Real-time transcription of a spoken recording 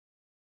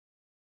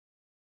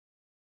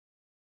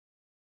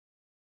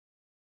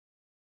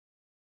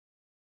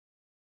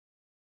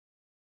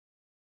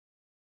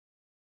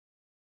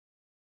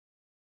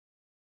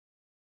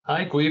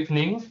Hi, good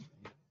evening.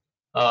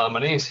 My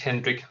name is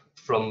Hendrick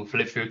from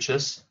Phillip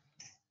Futures.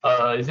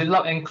 Is it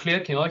loud and clear?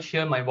 Can you all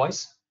hear my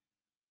voice?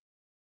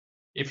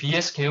 If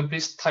yes, can you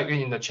please type it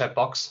in the chat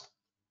box?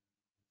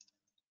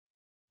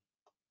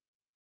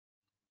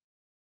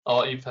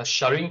 Or if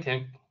sharing,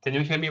 can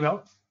you hear me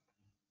well?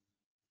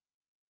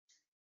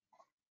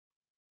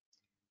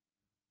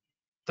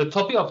 The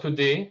topic of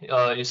today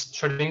is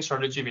trading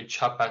strategy with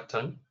chart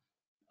pattern.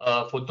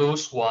 For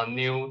those who are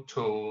new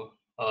to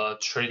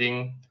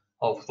trading,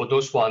 or for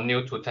those who are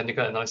new to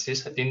technical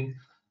analysis, I think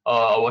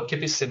I will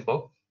keep it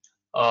simple.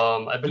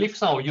 I believe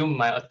some of you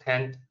might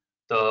attend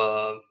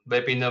the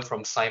webinar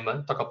from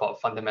Simon, talk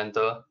about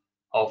fundamental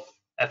of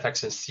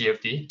FX and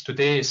CFD.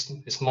 Today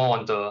is more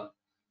on the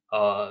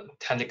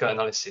technical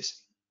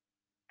analysis.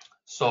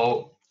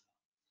 So,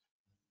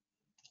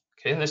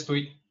 okay, let's do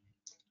it.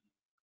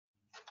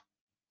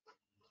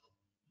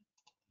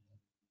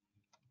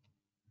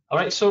 All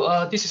right,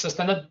 so this is a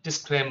standard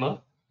disclaimer.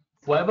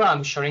 Whatever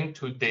I'm sharing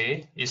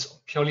today is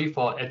purely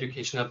for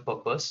educational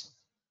purpose.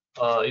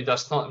 It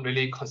does not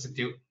really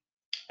constitute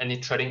any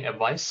trading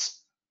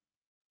advice.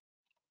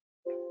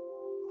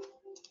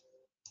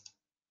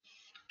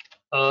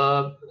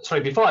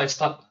 Sorry, before I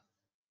start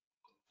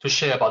to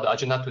share about the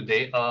agenda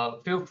today,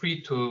 feel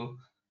free to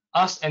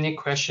ask any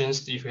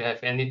questions if you have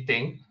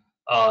anything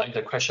in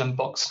the question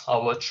box. I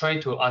will try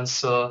to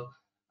answer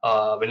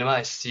whenever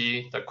I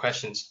see the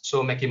questions,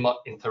 so make it more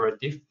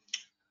interactive.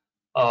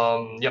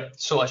 Yep,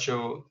 so I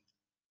should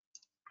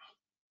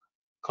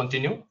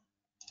continue.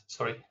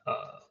 Sorry,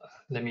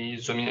 let me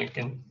zoom in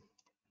again,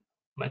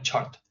 my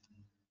chart.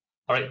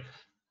 All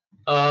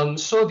right,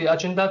 so the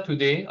agenda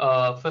today,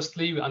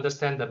 firstly, we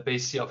understand the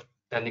basic of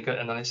technical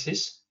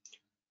analysis.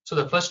 So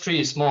the first three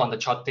is more on the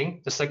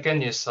charting. The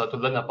second is to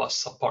learn about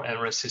support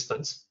and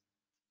resistance.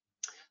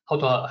 How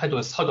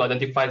to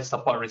identify the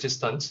support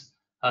resistance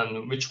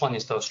and which one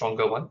is the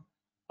stronger one.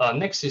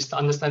 Next is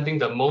understanding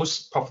the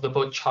most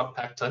profitable chart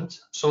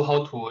patterns. So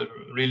how to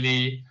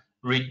really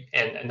read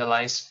and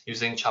analyze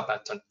using chart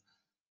pattern.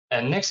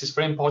 And next is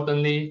very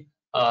importantly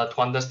to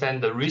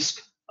understand the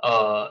risk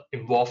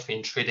involved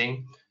in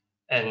trading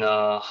and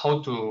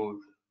how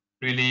to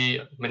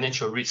really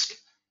manage your risk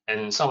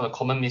and some of the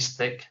common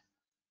mistake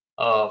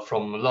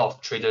from a lot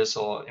of traders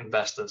or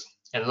investors.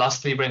 And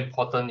lastly, very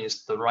important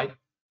is the right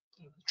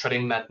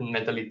trading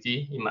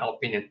mentality, in my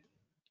opinion.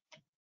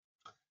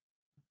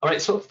 All right,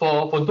 so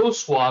for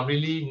those who are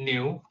really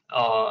new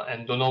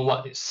and don't know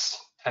what is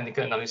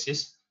technical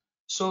analysis,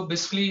 so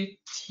basically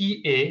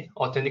TA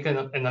or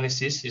technical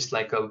analysis is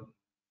like a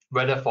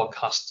weather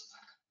forecast.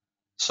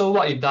 So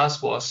what it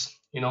does was,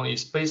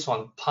 it's based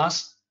on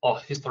past or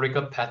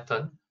historical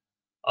pattern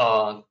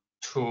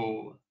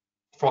to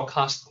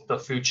forecast the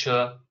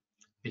future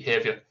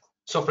behavior.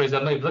 So for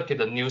example, if you look at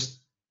the news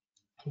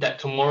that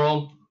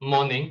tomorrow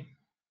morning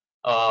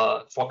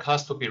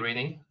forecast to be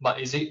raining, but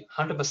is it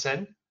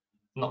 100%?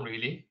 Not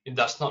really. It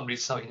does not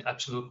result in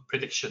absolute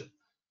prediction.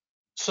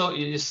 So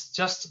it is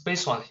just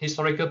based on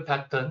historical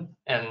pattern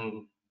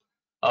and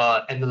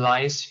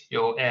analyze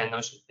and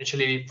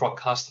actually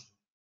forecast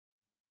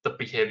the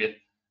behavior.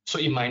 So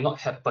it might not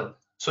happen.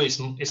 So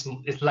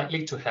it's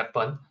likely to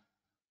happen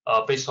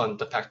based on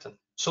the pattern.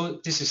 So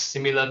this is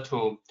similar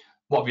to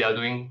what we are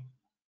doing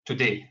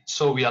today.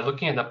 So we are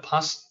looking at the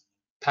past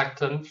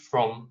pattern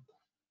from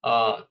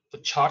the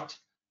chart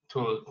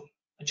to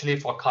actually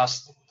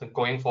forecast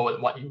going forward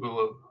what it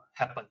will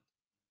happen.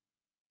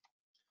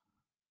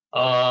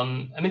 I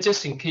mean,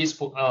 just in case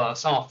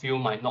some of you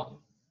might not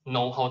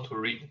know how to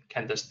read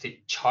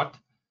candlestick chart.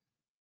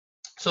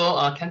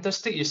 So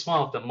candlestick is one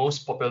of the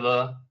most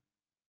popular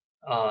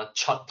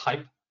chart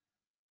type,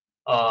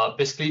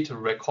 basically to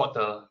record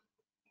the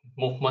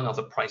movement of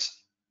the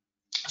price.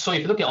 So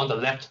if you look at on the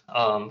left,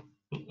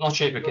 not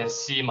sure if you can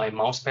see my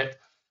mouse pad.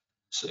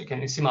 So you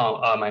can see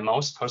my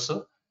mouse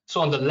cursor. So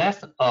on the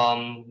left,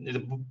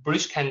 the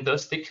bullish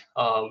candlestick,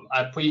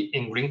 I put it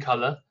in green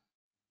color.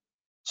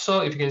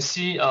 So if you can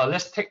see,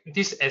 let's take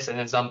this as an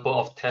example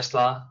of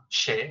Tesla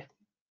share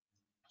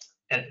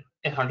at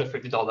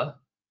 $850.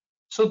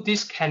 So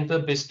this candle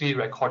basically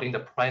recording the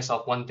price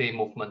of 1 day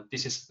movement.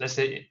 This is, let's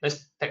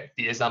take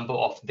the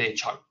example of day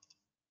chart.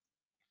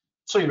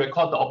 So you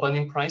record the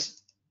opening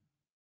price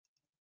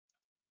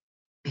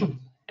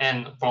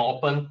and from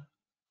open,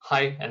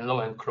 high and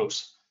low and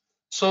close.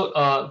 So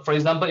for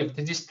example, if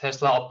this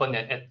Tesla opened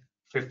at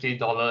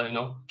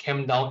 $50,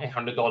 came down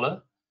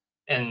 $800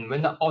 and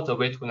went up all the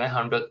way to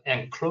 900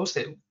 and closed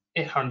at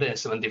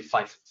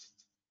 875.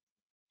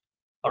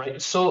 All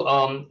right,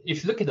 so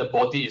if you look at the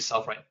body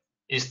itself, right,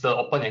 is the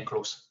open and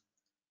close.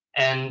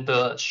 And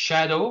the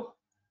shadow,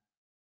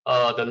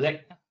 the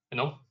leg,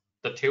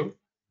 the tail,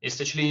 is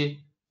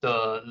actually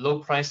the low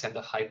price and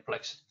the high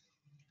price.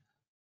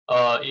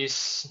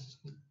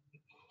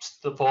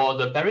 For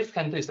the bearish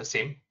candle is the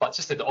same, but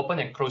just that the open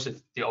and close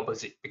is the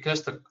opposite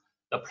because the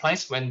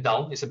price went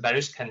down, is a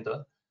bearish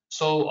candle.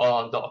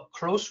 So the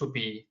close would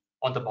be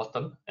on the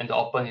bottom and the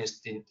open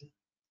is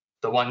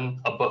the one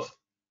above.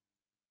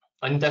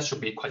 And that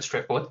should be quite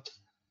straightforward.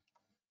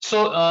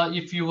 So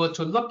if you were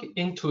to look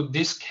into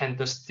this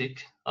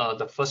candlestick,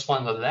 the first one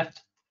on the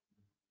left,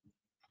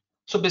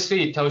 so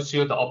basically it tells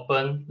you the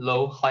open,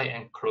 low, high,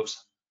 and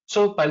close.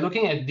 So by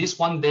looking at this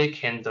 1-day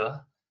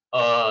candle,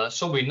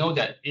 so we know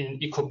that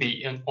it could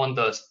be on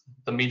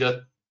the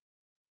middle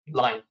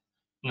line.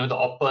 The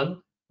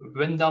open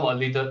went down a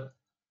little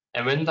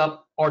and went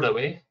up all the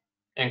way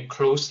and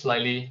closed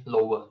slightly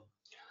lower.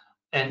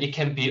 And it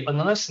can be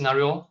another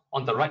scenario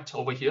on the right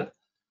over here.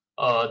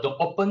 The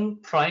open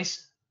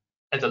price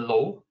at the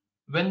low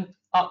went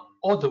up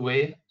all the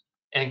way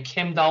and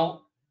came down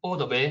all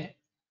the way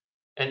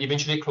and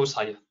eventually closed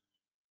higher.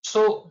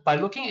 So by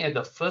looking at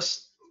the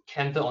first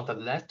candle on the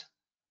left,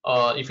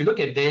 if you look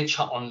at day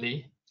chart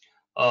only,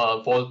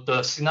 for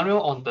the scenario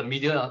on the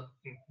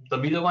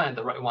middle one and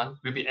the right one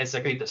will be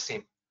exactly the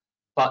same.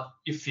 But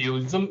if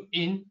you zoom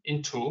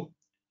into,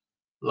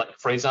 like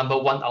for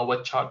example, 1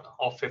 hour chart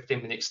or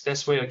 15 minutes,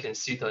 that's where you can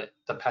see the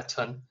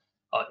pattern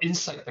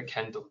inside the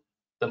candle,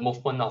 the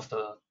movement of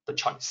the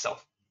chart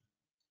itself.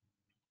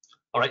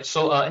 All right,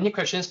 so any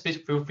questions, please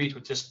feel free to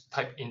just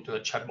type into the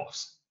chat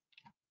box.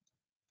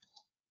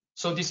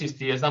 So this is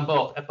the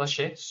example of Apple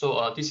share.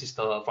 So this is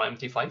the for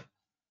MT5.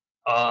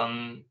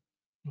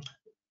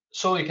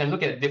 So you can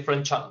look at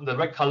different chart. The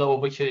red color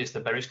over here is the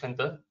bearish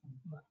candle.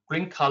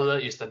 Green color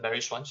is the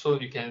bearish one.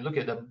 So you can look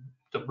at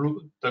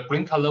the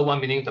green color one,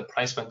 meaning the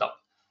price went up.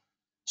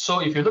 So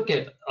if you look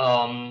at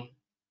some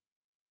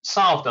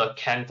of the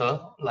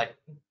candle, like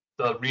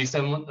the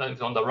recent one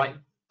on the right,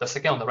 the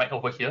second on the right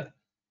over here,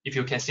 if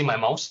you can see my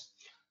mouse,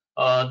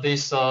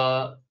 this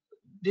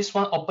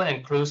one open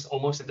and close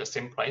almost at the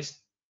same price,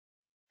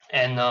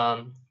 and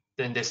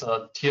then there's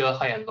a tier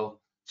high and low.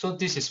 So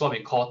this is what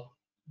we call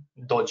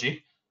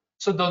doji.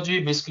 So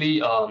doji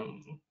basically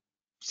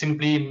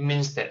simply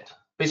means that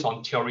based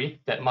on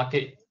theory that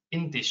market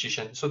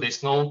indecision. So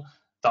there's no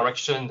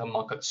direction in the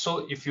market.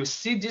 So if you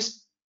see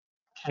this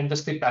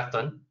candlestick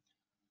pattern,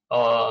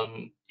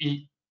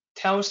 it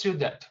tells you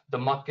that the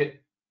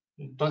market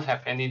don't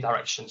have any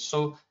direction.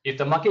 So if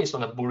the market is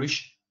on a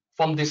bullish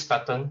from this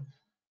pattern,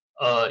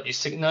 it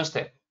signals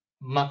that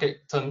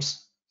market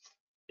terms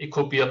it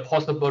could be a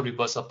possible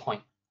reversal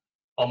point,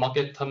 or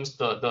market terms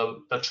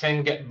the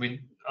trend get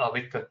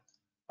weaker.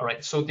 All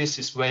right, so this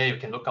is where you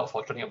can look out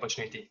for trading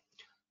opportunity.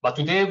 But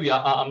today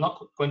I'm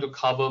not going to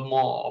cover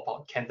more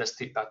about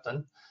candlestick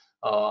pattern.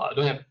 I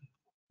don't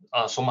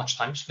have so much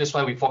time. So that's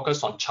why we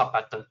focus on chart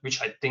pattern,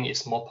 which I think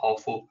is more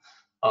powerful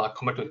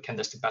compared to the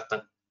candlestick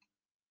pattern.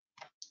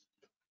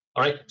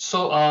 All right,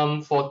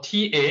 so for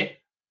TA,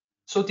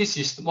 so this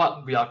is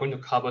what we are going to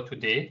cover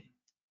today.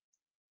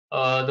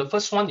 The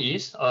first one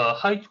is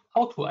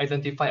how to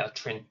identify a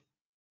trend.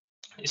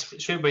 It's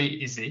very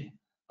easy.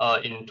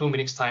 In 2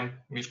 minutes time,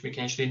 we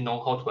can actually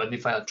know how to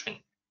identify a trend.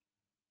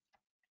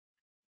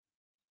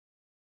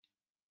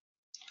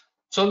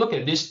 So look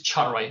at this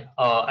chart, right?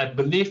 I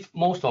believe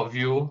most of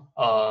you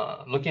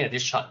looking at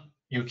this chart,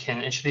 you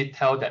can actually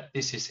tell that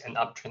this is an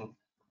uptrend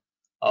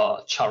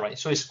chart, right?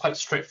 So it's quite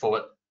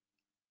straightforward.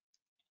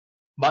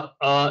 But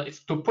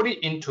if to put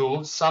it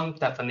into some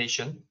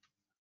definition,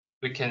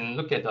 we can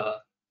look at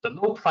the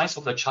low price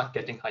of the chart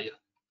getting higher,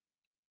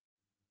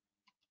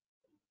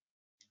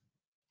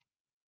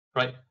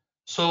 right?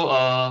 So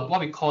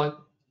what we call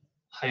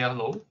higher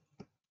low,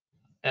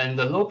 and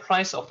the low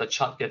price of the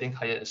chart getting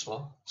higher as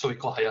well. So we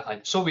call higher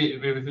high. So we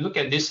look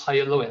at this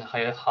higher low and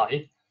higher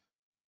high,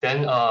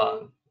 then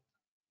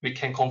we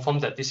can confirm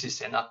that this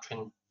is an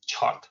uptrend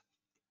chart.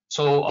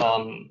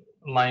 So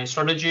my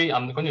strategy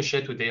I'm going to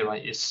share today,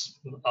 right, is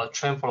a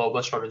trend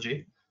follower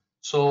strategy.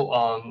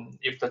 So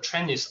if the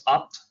trend is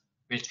up,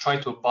 we try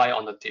to buy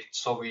on the dip.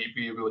 So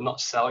we will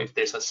not sell if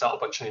there's a sell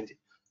opportunity.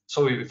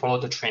 So we will follow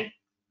the trend.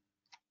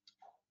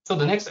 So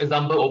the next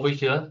example over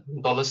here,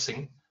 dollar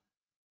sing.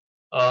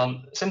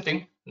 Same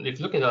thing. If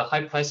you look at the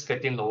high price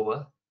getting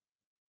lower,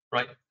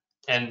 right,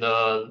 and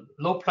the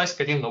low price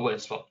getting lower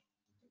as well.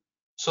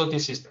 So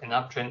this is an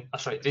uptrend.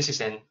 Sorry, this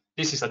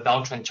is a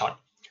downtrend chart.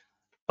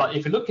 But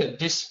if you look at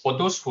this, for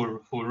those who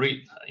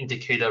read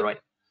indicator, right,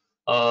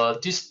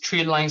 these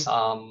three lines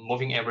are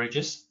moving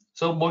averages.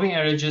 So moving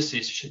averages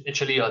is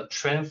actually a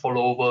trend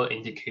follower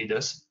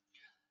indicators.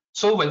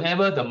 So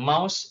whenever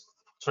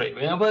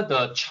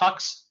the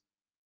charts,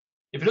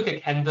 if you look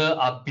at candle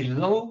are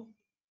below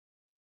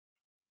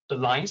the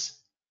lines,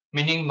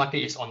 meaning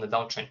market is on the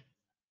downtrend.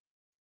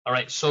 All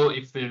right, so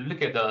if we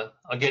look at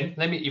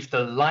if the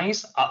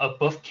lines are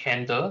above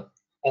candle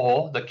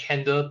or the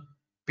candle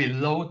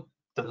below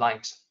the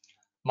lines,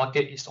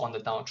 market is on the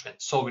downtrend.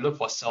 So we look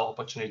for sell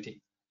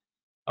opportunity.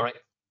 All right,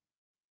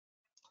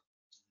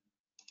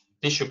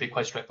 this should be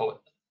quite straightforward.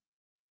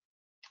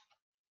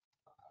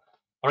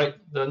 All right,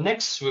 the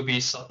next will be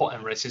support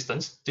and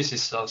resistance. This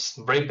is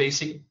very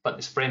basic, but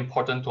it's very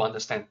important to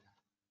understand.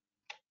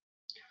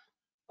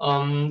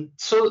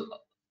 So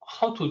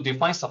how to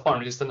define support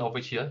and resistance over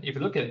here? If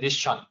you look at this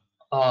chart,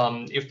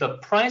 if the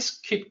price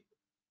keep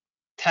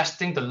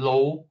testing the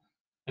low,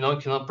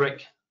 it cannot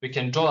break, we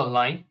can draw a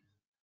line.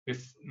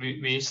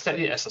 We set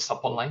it as a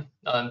support line,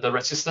 and the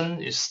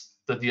resistance is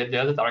the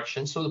other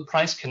direction. So the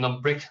price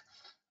cannot break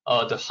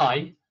the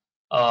high.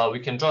 We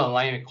can draw a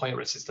line and call it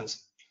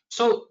resistance.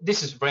 So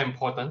this is very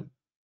important.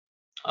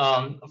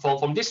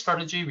 From this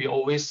strategy, we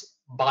always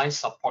buy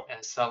support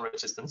and sell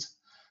resistance.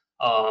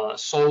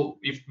 So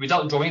if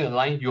without drawing the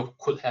line, you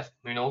could have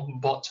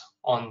bought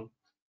on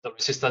the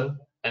resistance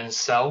and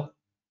sell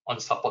on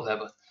support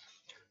level.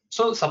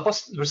 So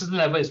support resistance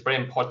level is very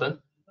important.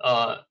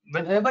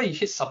 Whenever it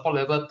hits support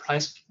level,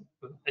 price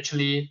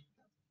actually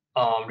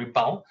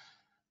rebound.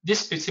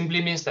 This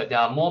simply means that there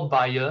are more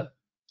buyer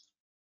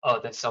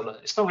than seller.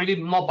 It's not really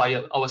more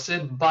buyer. I would say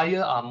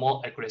buyer are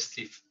more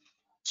aggressive.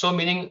 So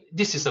meaning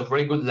this is a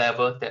very good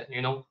level that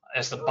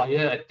as a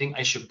buyer, I think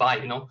I should buy.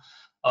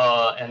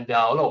 And there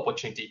are a lot of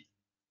opportunity.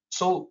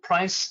 So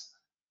price,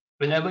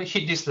 whenever it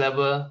hit this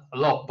level, a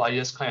lot of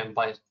buyers come and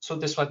buy. So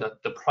that's why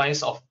the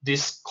price of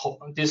this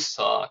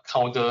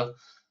counter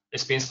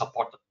is being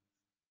supported.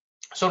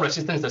 So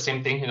resistance is the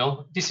same thing.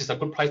 This is a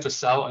good price to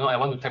sell. I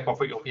want to take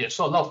profit over here.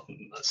 So a lot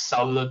of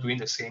seller doing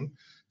the same.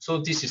 So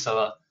this is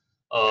a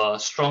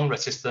strong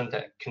resistance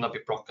that cannot be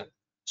broken.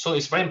 So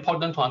it's very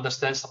important to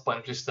understand support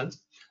and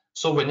resistance.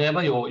 So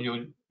whenever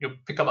you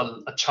pick up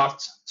a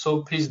chart,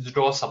 so please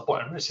draw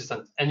support and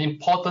resistance. And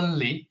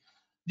importantly,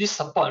 this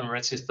support and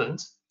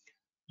resistance,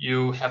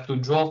 you have to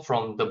draw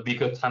from the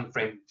bigger time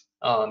frame.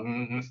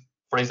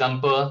 For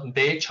example,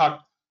 day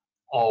chart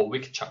or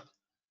week chart,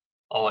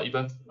 or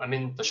even,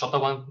 the shorter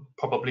one,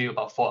 probably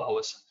about 4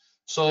 hours.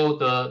 So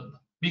the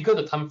bigger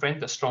the time frame,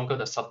 the stronger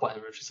the support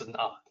and resistance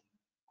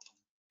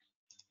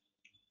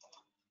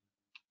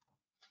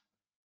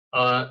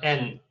are.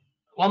 And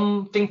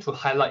one thing to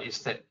highlight is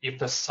that if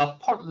the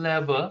support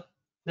level,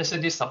 let's say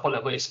this support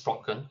level is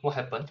broken, what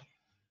happened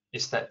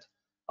is that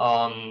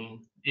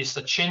it's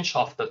a change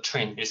of the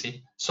trend, you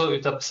see. So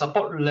if the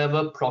support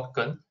level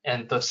broken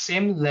and the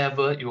same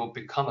level, it will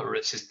become a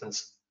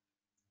resistance.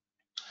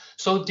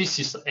 So this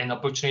is an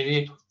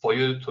opportunity for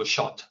you to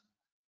short.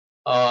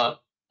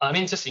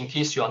 Just in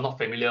case you are not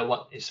familiar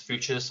what is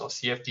futures or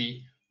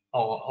CFD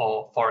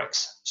or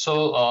Forex.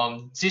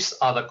 So these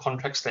are the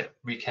contracts that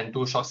we can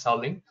do short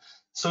selling.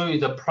 So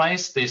if the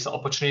price, there's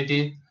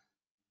opportunity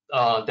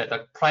that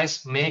the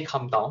price may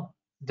come down,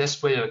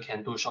 that's where you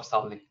can do short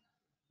selling.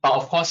 But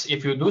of course,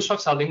 if you do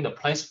short selling, the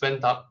price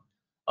went up,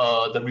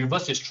 the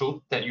reverse is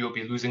true, that you'll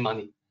be losing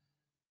money.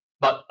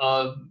 But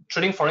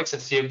trading Forex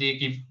and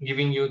CFD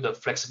giving you the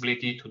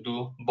flexibility to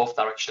do both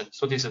directions.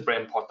 So this is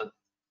very important.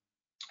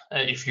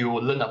 If you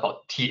learn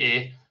about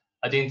TA,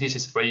 I think this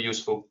is very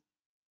useful.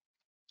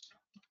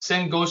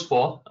 Same goes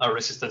for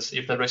resistance.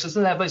 If the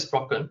resistance level is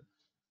broken,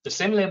 the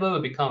same level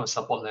will become a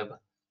support level.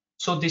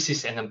 So this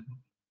is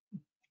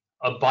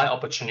a buy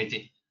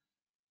opportunity.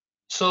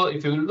 So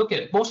if you look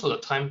at most of the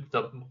time,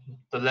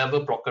 the level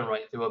broken,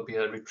 right, there will be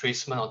a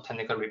retracement or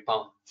technical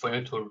rebound for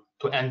you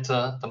to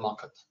enter the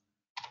market.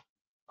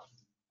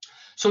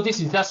 So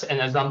this is just an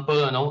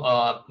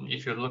example.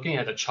 If you're looking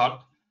at the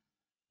chart,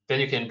 then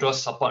you can draw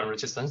support and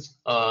resistance.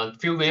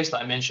 Few ways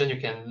that I mentioned, you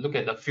can look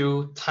at the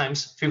few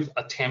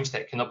attempts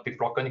that cannot be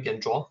broken, you can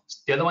draw.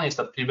 The other one is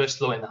the previous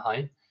low and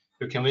high.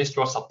 You can always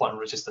draw support and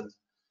resistance.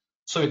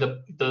 So if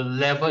the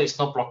level is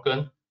not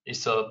broken,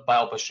 it's a buy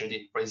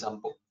opportunity, for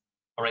example.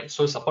 All right,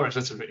 so support and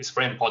resistance is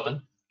very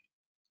important.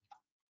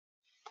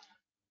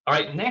 All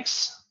right,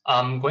 next,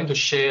 I'm going to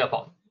share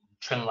about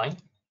trend line.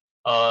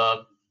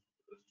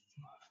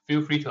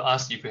 Feel free to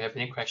ask if you have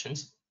any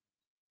questions.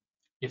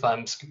 If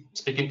I'm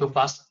speaking too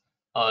fast,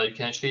 you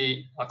can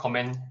actually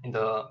comment in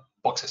the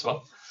box as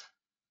well.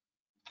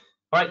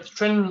 All right,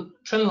 trend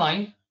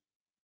line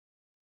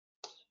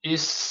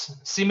is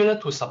similar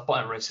to support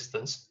and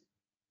resistance,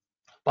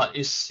 but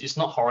it's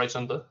not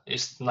horizontal,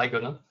 it's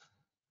diagonal.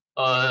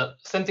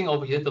 Same thing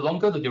over here. The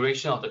longer the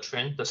duration of the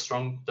trend, the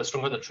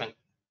stronger the trend.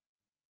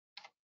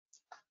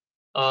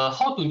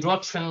 How to draw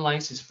trend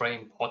lines is very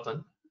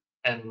important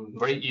and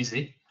very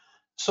easy.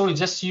 So we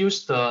just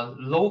use the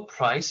low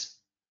price,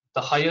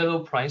 the higher low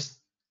price.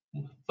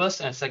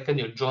 First and second,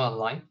 you draw a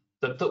line.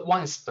 The third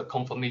one is the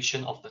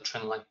confirmation of the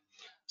trend line.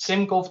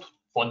 Same goes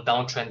for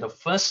downtrend. The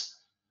first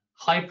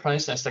high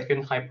price and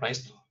second high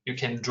price, you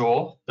can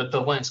draw. The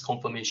third one is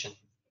confirmation.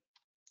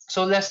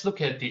 So let's look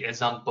at the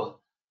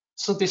example.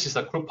 So this is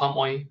a crude palm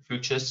oil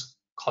futures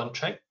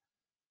contract.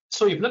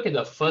 So if you look at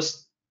the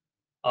first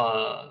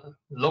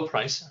low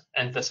price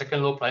and the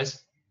second low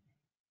price,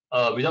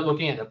 without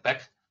looking at the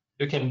back,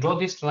 you can draw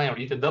this line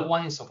already. The third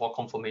one is for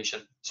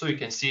confirmation. So you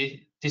can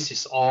see this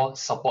is all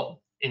support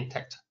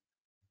intact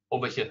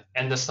over here.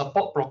 And the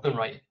support broken,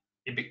 right?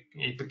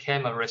 It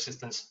became a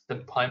resistance. The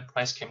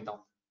price came down.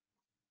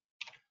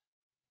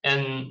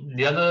 And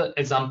the other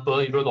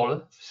example, euro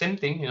dollar, same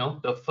thing.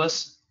 The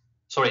first,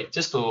 sorry,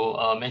 just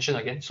to mention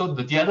again. So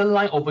the other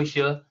line over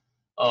here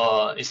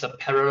is a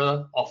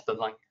parallel of the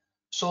line.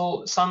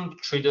 So some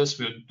traders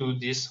will do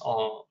this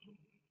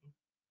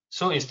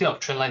so instead of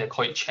trend line, they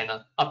call it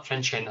channel,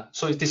 uptrend channel.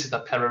 So this is the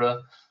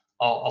parallel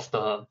of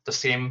the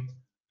same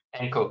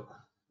angle.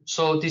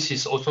 So this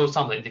is also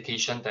some of the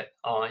indication that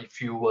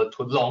if you were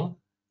to long,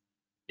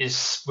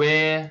 is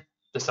where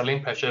the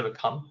selling pressure will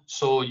come,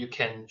 so you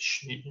can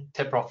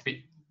take profit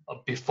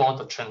before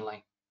the trend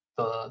line,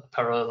 the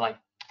parallel line.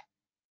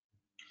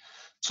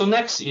 So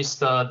next is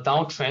the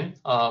downtrend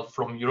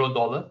from euro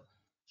dollar.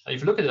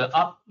 If you look at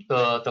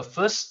the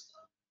first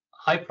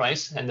high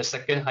price and the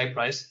second high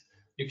price,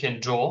 you can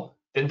draw.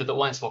 Then the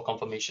one is for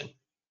confirmation.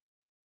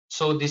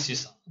 So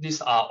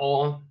these are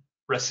all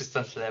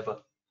resistance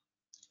level.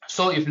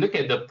 So if you look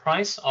at the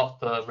price of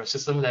the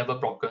resistance level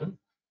broken,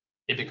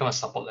 it becomes a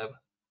support level.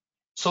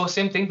 So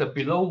same thing, the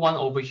below one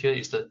over here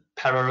is the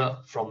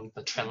parallel from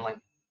the trend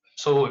line.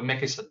 So it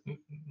makes it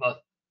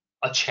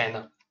a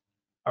channel.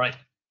 All right.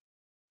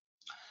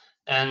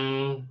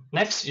 And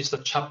next is the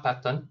chart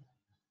pattern.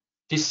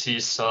 This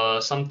is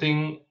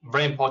something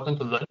very important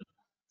to learn.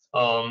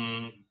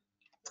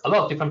 A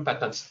lot of different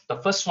patterns. The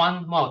first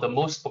one of the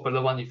most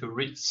popular one, if you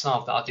read some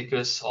of the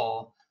articles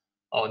or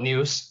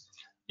news,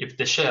 if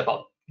they share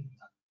about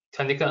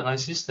technical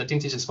analysis, I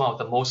think this is one of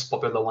the most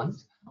popular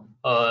ones.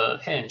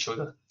 Head and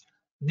shoulder.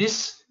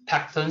 This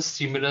pattern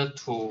similar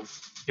to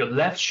your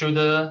left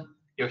shoulder,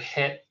 your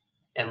head,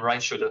 and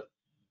right shoulder,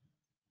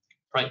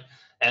 right?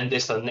 And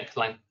there's a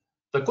neckline.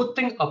 The good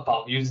thing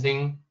about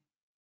using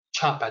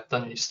chart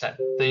pattern is that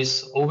there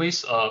is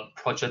always a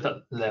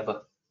projected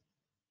level.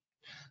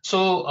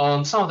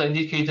 So some of the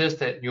indicators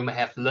that you may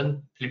have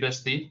learned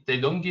previously, they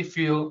don't give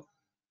you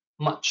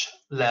much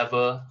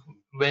level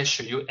where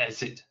should you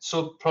exit.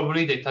 So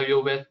probably they tell you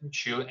where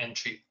should you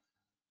entry.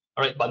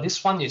 All right, but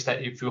this one is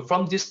that if you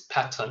from this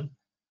pattern,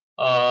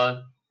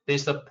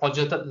 there's a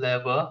projected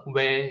level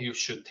where you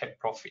should take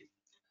profit.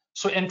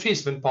 So entry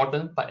is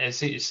important, but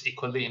exit is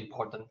equally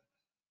important.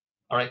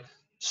 All right.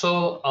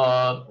 So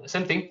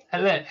same thing,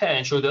 head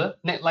and shoulder,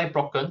 neckline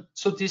broken.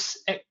 So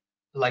this act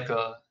like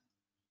a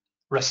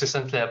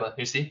resistance level.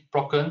 You see,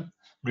 broken,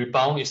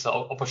 rebound is the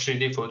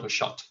opportunity for you to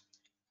short.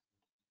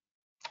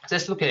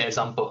 Let's look at an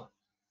example.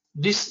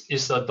 This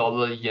is a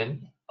dollar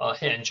yen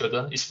head and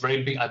shoulder. It's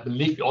very big. I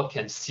believe you all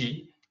can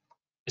see.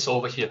 It's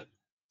over here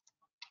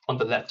on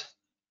the left.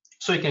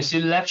 So you can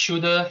see left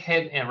shoulder,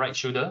 head, and right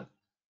shoulder.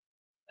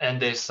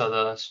 And there's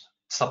the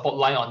support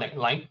line or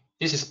neckline.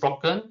 This is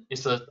broken.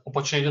 It's an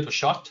opportunity to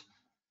short.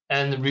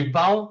 And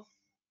rebound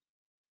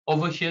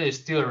over here is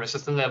still a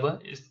resistance level.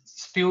 It's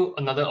still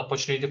another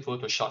opportunity for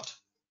you to short.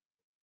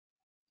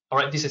 All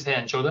right, this is head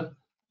and shoulder.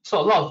 So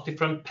a lot of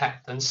different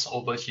patterns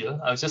over here.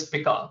 I'll just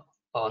pick up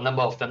a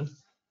number of them.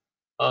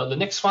 The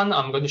next one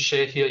I'm going to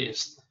share here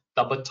is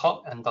double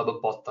top and double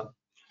bottom.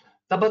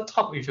 Double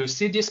top, if you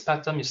see this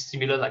pattern, is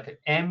similar like an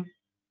M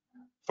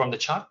from the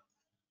chart,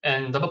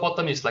 and double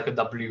bottom is like a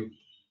W.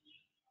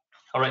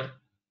 All right.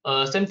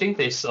 Same thing.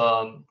 There's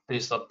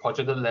a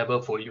projected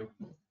level for you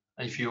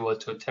if you were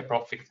to take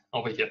profit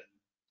over here.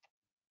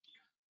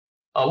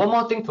 One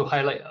more thing to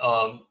highlight.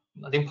 I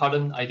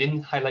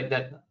didn't highlight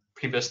that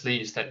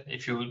previously, is that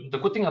the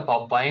good thing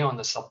about buying on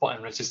the support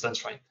and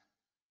resistance, right?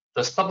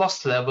 The stop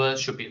loss level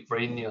should be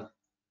very near.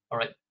 All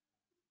right.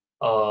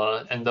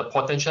 And the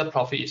potential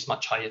profit is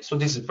much higher. So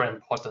this is very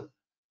important.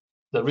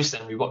 The risk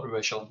and reward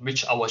ratio,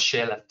 which I will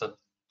share later.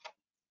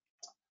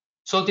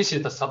 So this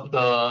is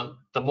the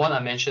one I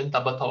mentioned,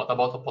 double top,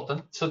 double top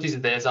bottom. So this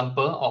is the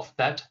example of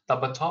that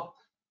double top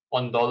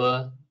on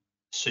dollar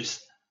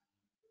Swiss.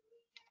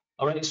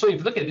 All right. So if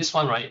you look at this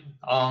one, right,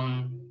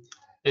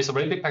 there's a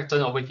very big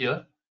pattern over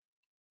here.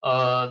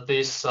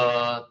 There's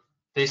a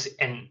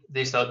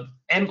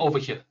M over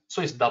here.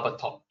 So it's double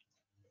top.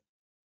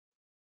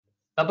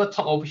 Double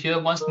top over here.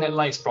 Once net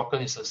line is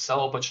broken, it's a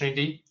sell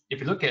opportunity. If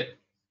you look at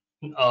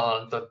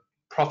the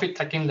profit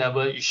taking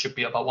level, it should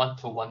be about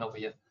 1-to-1 over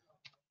here.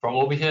 From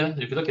over here,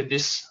 if you look at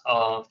this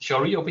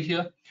theory over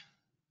here,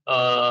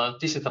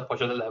 this is the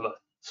projected level.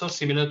 So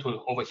similar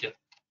to over here.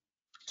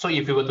 So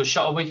if you were to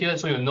short over here,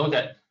 so you know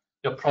that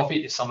your profit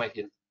is somewhere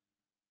here.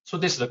 So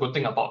this is the good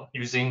thing about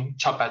using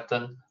chart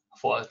pattern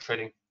for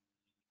trading.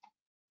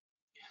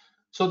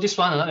 So this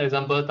one, another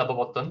example, double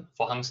bottom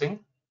for Hang Seng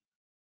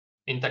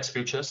index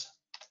futures.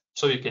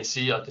 So you can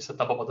see this is a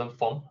double bottom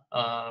form,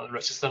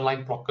 resistance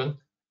line broken,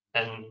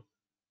 and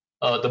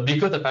the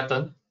bigger the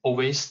pattern,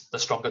 always the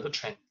stronger the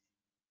trend.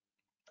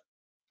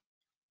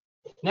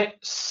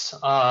 Next,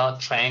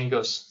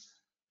 triangles.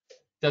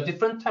 There are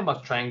different types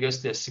of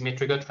triangles. There's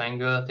symmetrical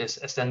triangle, there's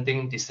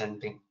ascending,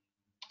 descending.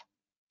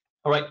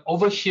 All right,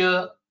 over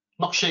here,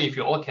 not sure if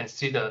you all can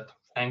see the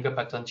triangle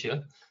pattern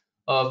here.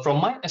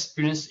 From my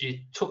experience,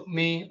 it took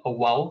me a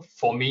while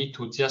for me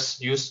to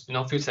just use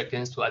few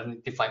seconds to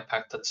identify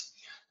patterns.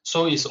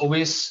 So it's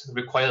always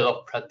required a lot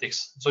of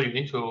practice. So you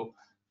need to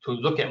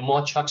look at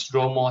more charts,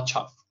 draw more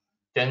charts.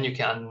 Then you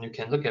can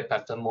look at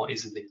pattern more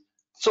easily.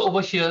 So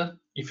over here,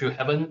 if you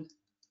haven't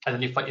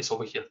identified, it's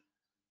over here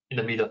in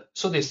the middle.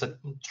 So there's a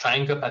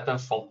triangle pattern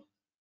form.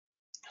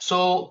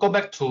 So go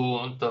back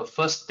to the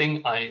first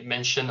thing I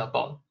mentioned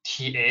about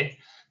TA,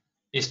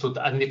 is to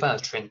identify a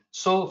trend.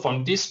 So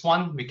from this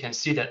one, we can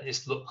see that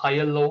it's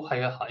higher low,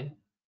 higher high.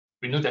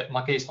 We know that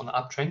market is on the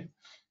uptrend,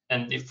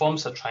 and it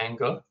forms a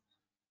triangle,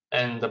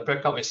 and the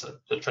breakout is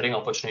the trading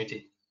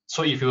opportunity.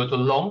 So if you were to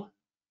long,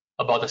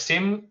 about the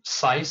same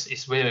size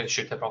is where you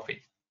should take profit.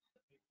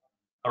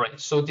 All right,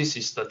 so this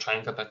is the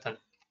triangle pattern.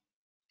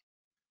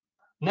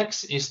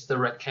 Next is the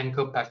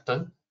rectangle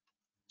pattern.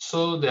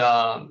 So there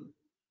are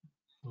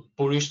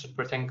bullish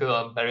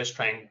rectangle, bearish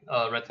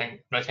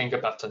rectangle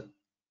pattern.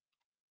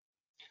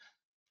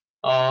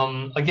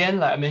 Again,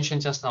 like I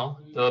mentioned just now,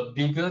 the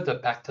bigger the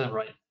pattern,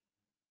 right,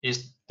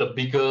 is the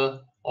bigger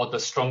or the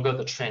stronger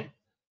the trend.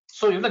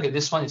 So you look at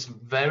this one, it's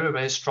very,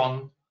 very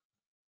strong.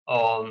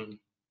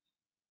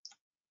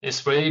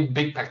 It's very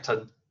big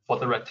pattern for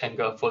the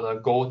rectangle, for the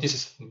gold. This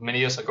is many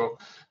years ago.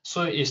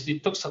 So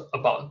it took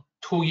about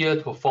 2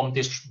 years to form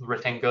this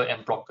rectangle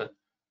and broken.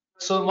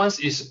 So once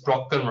it's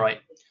broken,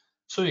 right,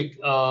 so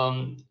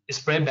it's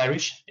very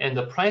bearish, and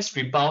the price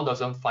rebound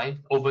doesn't find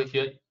over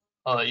here.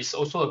 It's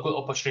also a good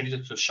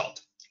opportunity to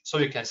short. So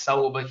you can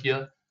sell over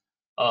here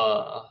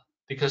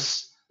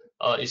because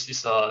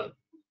it's a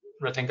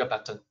rectangle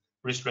pattern.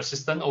 Risk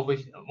resistant over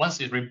here. Once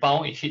it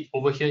rebound, it hit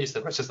over here is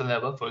the resistance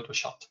level for you to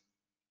short.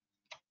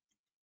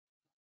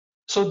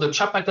 So the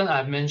chart pattern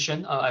I've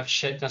mentioned, I've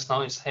shared just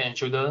now is head and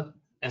shoulder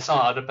and some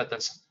other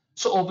patterns.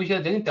 So over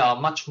here, then there are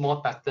much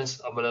more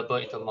patterns available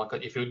in the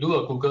market. If you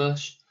do a Google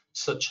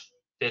search,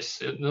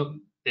 there's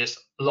there's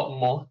a lot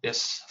more.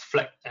 There's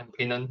flag and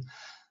pennant,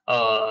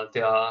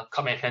 there are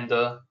cup and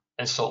handle,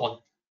 and so on.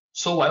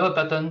 So whatever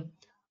pattern,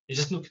 you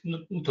just need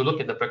to look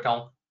at the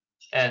breakdown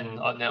and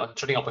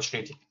trading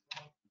opportunity.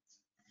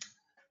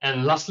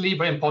 And lastly,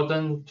 very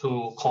important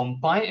to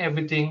combine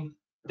everything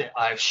that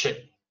I've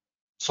shared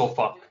so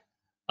far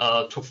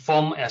to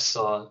form as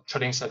a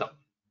trading setup.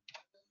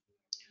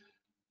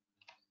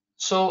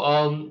 So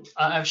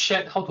I've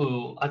shared how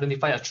to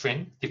identify a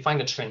trend, define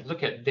the trend,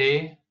 look at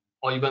day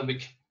or even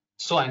week.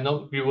 So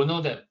we will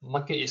know that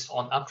market is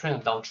on uptrend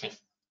and downtrend.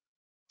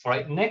 All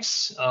right.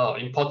 Next,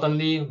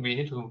 importantly, we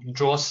need to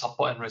draw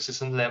support and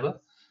resistance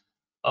level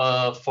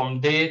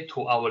from day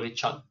to hourly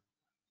chart.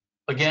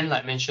 Again,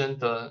 like mentioned,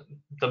 the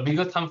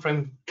bigger time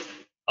frame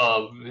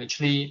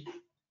actually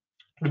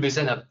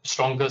represent a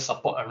stronger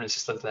support and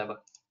resistance level.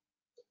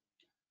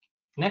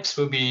 Next,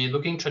 we'll be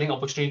looking trading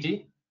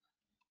opportunity,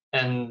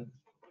 and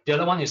the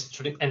other one is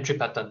trading entry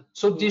pattern.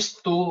 So these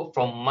two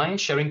from my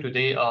sharing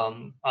today,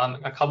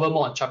 I cover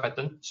more on chart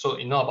pattern, so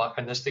you know about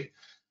candlestick.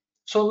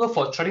 So look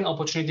for trading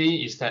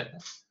opportunity is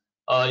that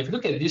if you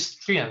look at this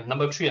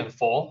number 3 and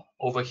 4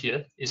 over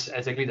here, is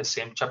exactly the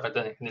same chart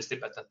pattern and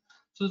candlestick pattern.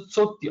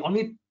 So the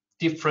only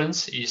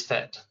difference is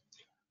that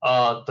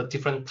the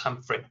different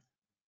time frame.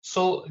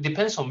 So it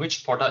depends on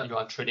which product you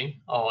are trading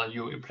or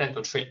you plan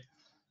to trade.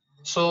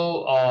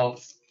 So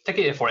take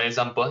it for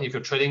example, if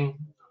you're trading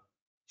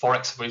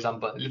Forex, for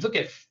example, if you look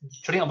at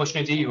trading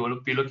opportunity, you will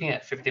be looking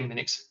at 15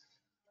 minutes.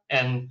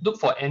 And look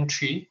for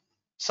entry.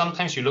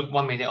 Sometimes you look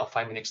 1 minute or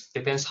 5 minutes,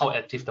 depends how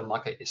active the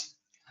market is.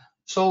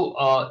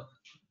 So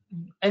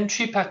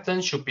entry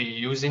pattern should be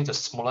using the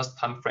smallest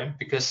time frame,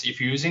 because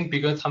if you're using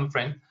bigger time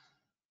frame,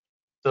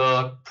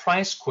 the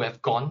price could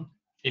have gone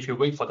if you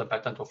wait for the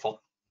pattern to form.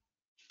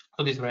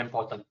 So this is very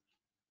important.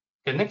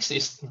 The next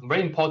is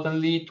very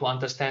importantly to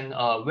understand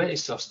where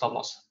is your stop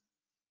loss.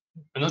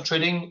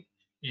 Trading,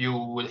 you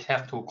will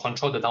have to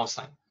control the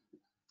downside.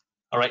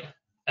 All right.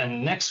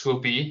 And next will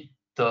be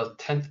the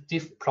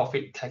tentative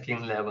profit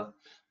taking level.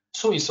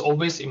 So it's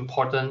always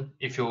important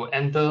if you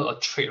enter a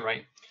trade,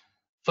 right?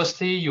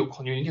 Firstly, you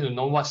need to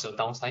know what's the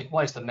downside,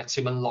 what is the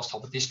maximum loss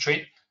of this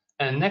trade.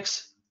 And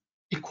next,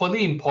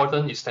 equally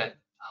important is that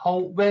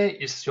where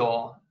is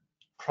your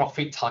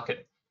profit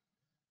target?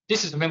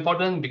 This is very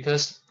important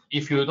because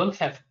if you don't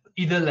have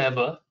either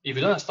level, if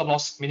you don't have stop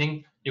loss,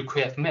 meaning you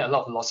could have made a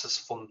lot of losses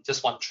from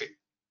just one trade.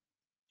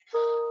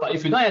 But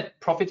if you don't have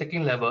profit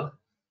taking level,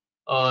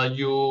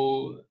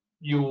 you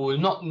will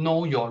not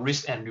know your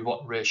risk and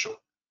reward ratio.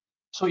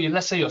 So if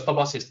let's say your stop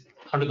loss is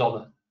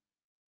 $100,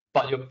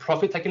 but your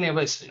profit taking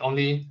level is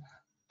only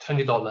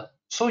 $20.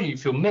 So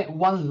if you make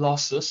one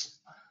losses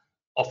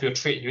of your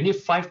trade, you need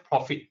 5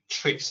 profit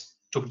trades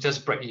to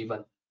just break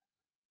even.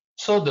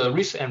 So the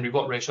risk and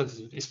reward ratio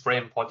is very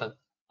important.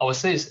 I would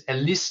say is at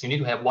least you need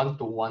to have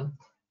 1-to-1.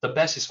 The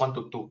best is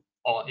 1-to-2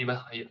 or even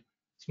higher.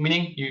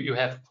 Meaning you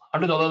have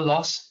 $100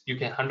 loss, you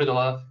get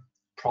 $100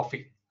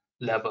 profit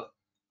level.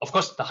 Of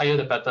course, the higher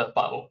the better,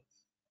 but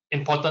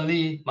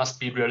importantly must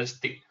be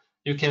realistic.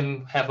 You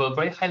can have a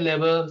very high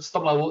level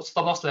stop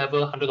loss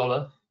level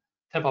 $100,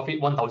 take profit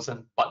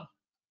 1,000, but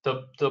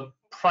the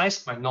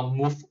price might not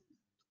move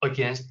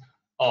against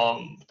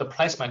the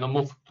price might not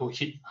move to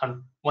hit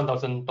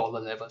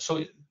 $1,000 level.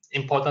 So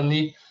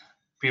importantly,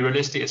 be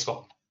realistic as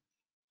well.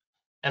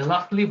 And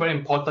lastly, very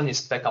important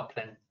is backup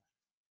plan.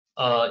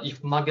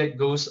 If market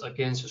goes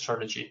against your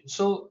strategy.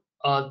 So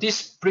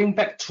this bring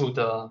back to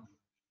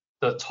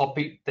the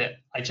topic that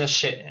I just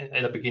shared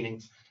at the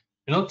beginning.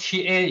 TA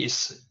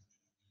is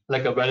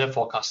like a weather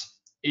forecast.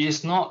 It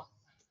is not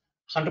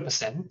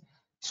 100%.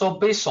 So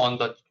based on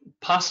the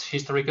past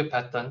historical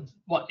pattern,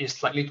 what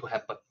is likely to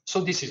happen?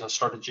 So this is a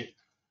strategy.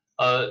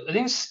 I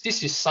think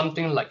this is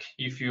something like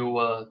if you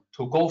were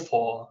to go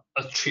for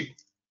a trip,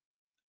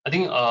 I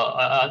think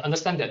I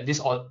understand that this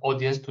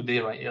audience today,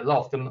 right? A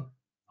lot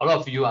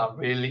of you are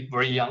really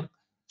very young.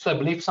 So I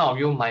believe some of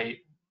you might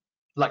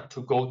like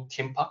to go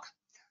theme park.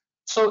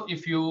 So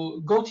if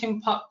you go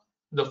theme park,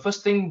 the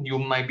first thing you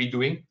might be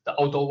doing, the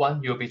outdoor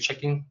one, you'll be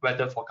checking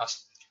weather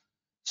forecast.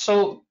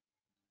 So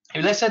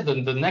if let's say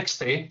the next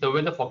day, the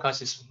weather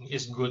forecast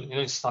is good,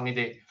 it's sunny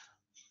day,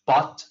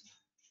 but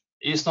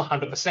it's not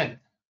 100%.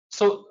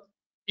 So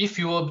if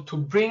you were to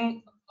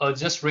bring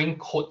just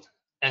raincoat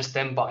and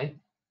standby,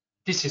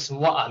 this is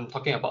what I'm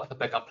talking about, the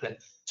backup plan.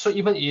 So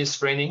even if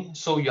it's raining,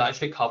 so you're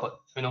actually covered.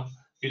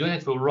 You don't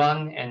have to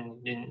run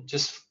and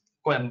just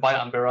go and buy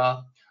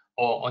umbrella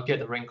or get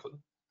the raincoat.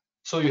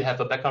 So you have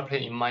a backup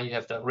plan in mind. You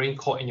have the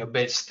raincoat in your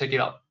base. Take it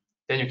out,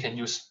 then you can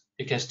use.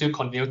 You can still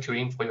continue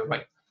queuing for your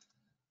ride.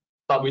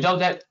 But without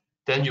that,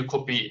 then you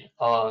could be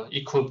don't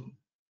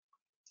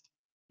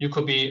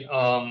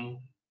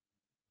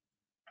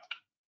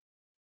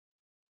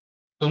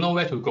know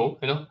where to go.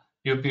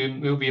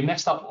 You'll be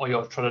messed up on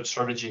your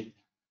strategy.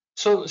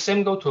 So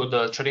same go to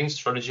the trading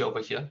strategy over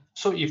here.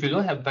 So if you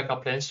don't have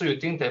backup plan, so you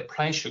think the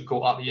price should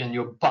go up and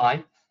you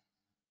buy.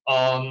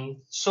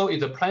 So if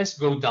the price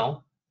go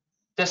down,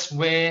 that's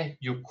where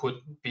you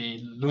could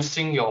be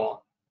losing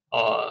your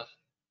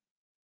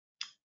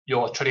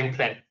trading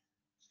plan.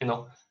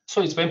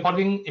 So it's very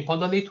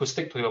importantly to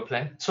stick to your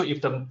plan. So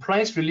if the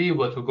price really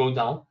were to go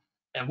down,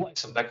 and what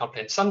is a backup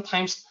plan?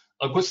 Sometimes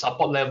a good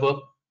support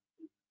level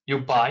you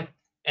buy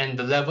and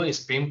the level is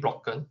being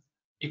broken,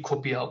 it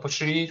could be an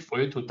opportunity for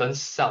you to then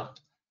sell.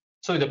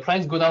 So if the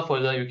price go down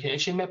further, you can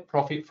actually make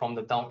profit from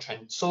the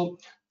downtrend. So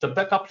the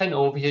backup plan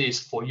over here is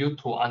for you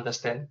to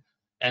understand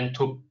and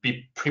to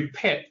be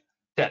prepared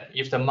that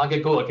if the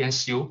market go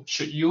against you,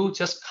 should you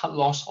just cut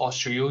loss or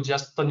should you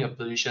just turn your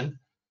position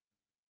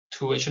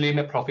to actually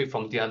make profit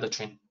from the other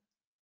trend?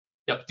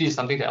 Yep, this is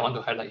something that I want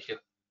to highlight here.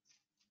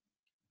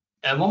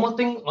 And one more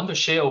thing I want to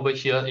share over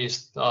here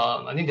is,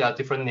 I think there are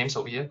different names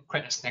over here,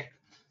 crack and snag.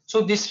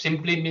 So this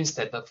simply means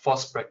that the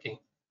false breaking.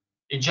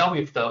 It jump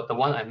with the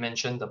one I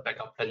mentioned, the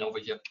backup plan over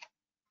here.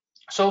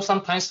 So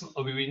sometimes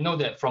we know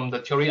that from the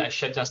theory I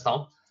shared just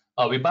now,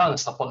 we buy on a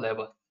support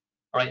level.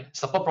 All right,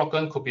 support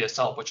broken could be a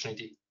sell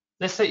opportunity.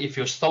 Let's say if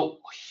you stop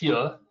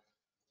here,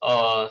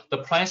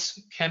 the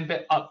price came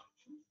back up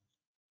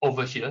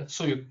over here,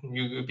 so you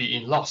will be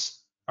in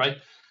loss, right?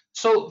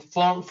 So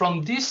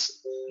from this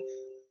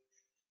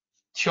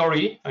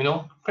theory,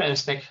 crack and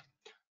snag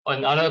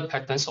and other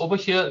patterns over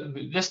here,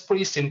 that's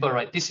pretty simple,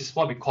 right? This is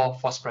what we call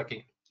false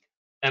breaking.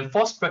 And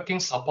false breaking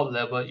support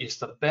level is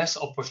the best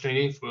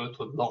opportunity for you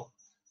to long.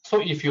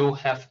 So if you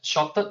have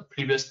shorted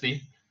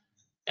previously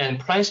and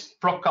price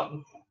broke up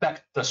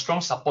back the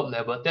strong support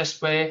level,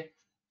 that's where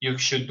you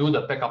should do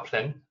the backup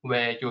plan,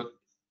 where you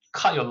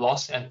cut your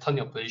loss and turn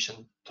your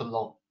position to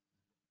long.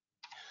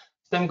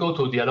 Then go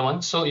to the other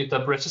one. So if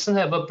the resistance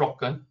level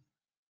broken,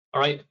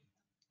 all right,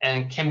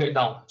 and came back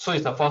down, so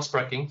it's the false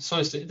breaking.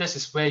 So this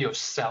is where you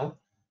sell,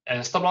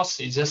 and stop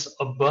loss is just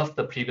above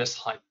the previous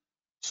high.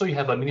 So you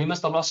have a minimum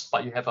stop loss,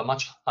 but you have a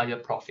much higher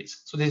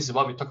profits. So this is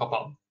what we talk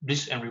about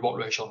risk and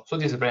reward ratio. So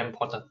this is very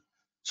important.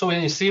 So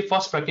when you see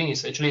false breaking,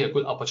 is actually a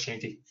good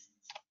opportunity.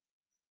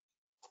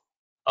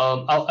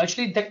 I'll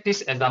actually take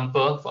this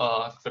example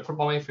for the Crude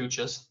Palm Oil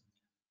futures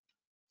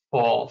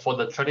for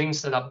the trading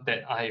setup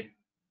that I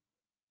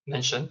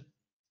mentioned.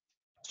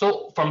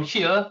 So from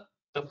here,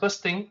 the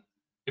first thing,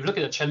 if you look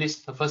at the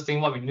checklist, the first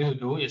thing what we need to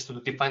do is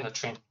to define the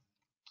trend.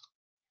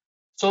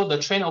 So the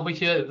trend over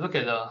here, look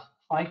at the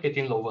high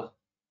getting lower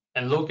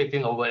and low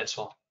getting lower as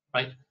well,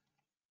 right?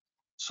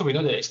 So we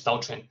know that it's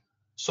downtrend.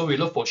 So we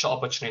look for short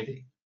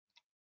opportunity.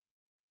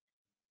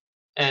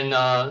 And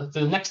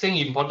the next thing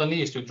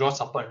importantly is to draw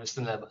support and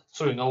resistance level.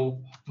 So you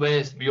know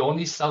where we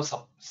only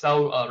sell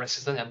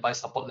resistance and buy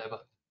support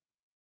level.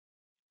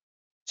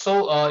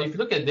 So if you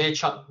look at day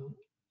chart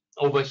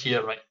over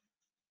here,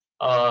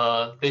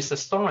 right? There's a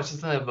strong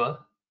resistance level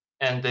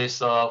and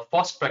there's a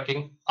false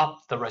breaking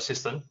up the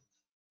resistance.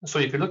 So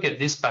if you look at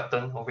this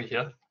pattern over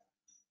here,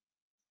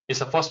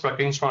 it's a false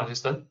breaking strong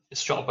resistance,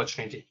 it's short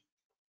opportunity.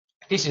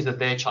 This is the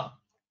day chart,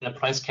 and the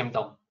price came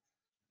down.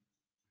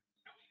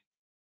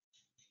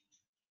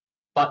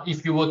 But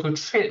if you were to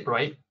trade,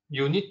 right,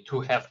 you need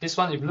to have this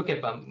one. If you look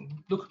at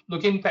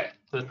looking back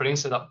to the trading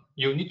setup,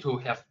 you need to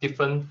have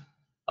different.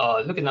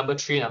 Look at number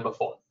 3, number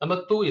 4.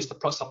 Number 2 is the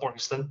plot support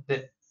resistance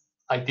that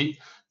I did.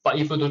 But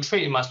if you do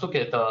trade, you must look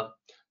at the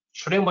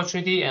trading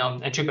opportunity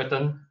and entry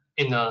pattern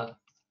in a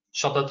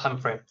shorter time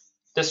frame.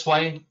 That's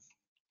why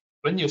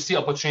when you see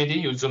opportunity,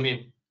 you zoom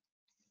in.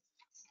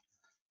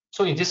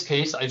 So in this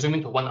case, I zoom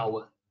into 1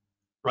 hour,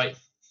 right?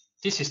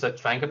 This is the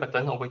triangle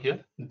pattern over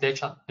here, the day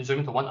chart. I zoom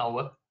into 1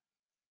 hour.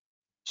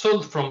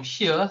 So from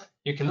here,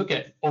 you can look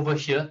at over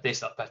here,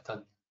 there's a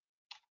pattern.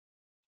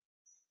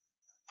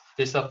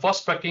 There's a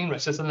false breaking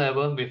resistance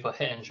level with a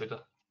head and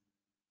shoulder.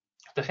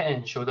 The head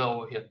and shoulder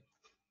over here.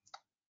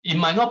 It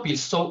might not be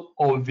so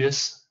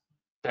obvious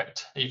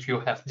that if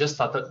you have just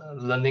started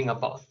learning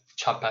about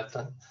chart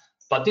pattern,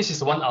 but this is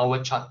the 1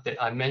 hour chart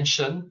that I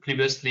mentioned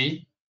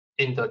previously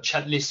in the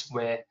chat list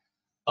where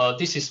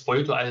This is for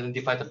you to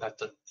identify the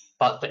pattern.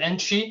 But the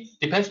entry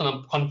depends on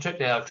the contract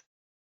they are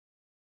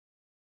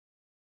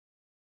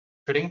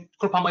trading.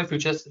 Crude Palm Oil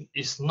futures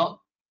is not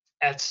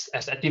as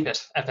active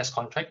as FS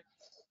contract.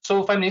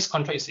 So 5 minutes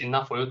contract is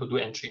enough for you to do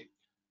entry.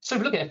 So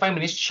if you look at 5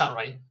 minutes chart,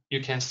 right,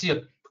 you can see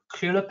a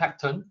clearer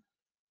pattern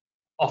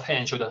of head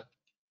and shoulder.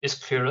 It's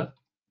clearer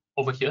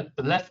over here.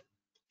 The left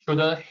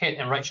shoulder, head,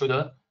 and right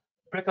shoulder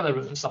break out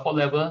the support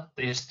level.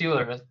 There is still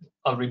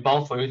a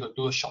rebound for you to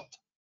do a short,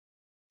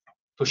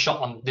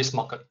 on this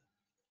market.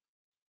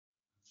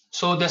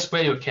 So that's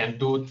where you can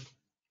do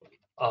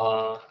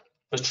the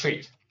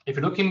trade. If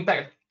you're looking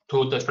back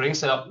to the trading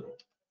setup,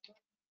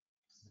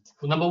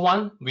 number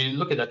one, we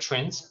look at the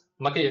trends.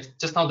 Market is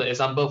just now the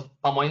example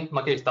of palm oil,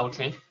 market is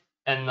downtrend,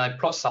 and I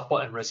plot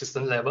support and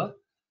resistance level.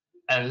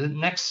 And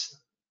next,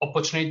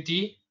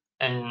 opportunity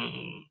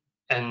and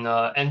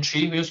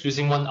entry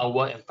using 1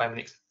 hour and 5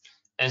 minutes.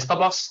 And stop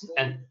loss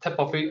and take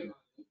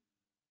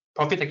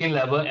profit taking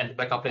level and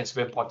backup plan is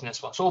very important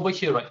as well. So over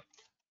here, right,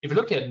 if you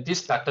look at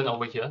this pattern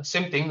over here,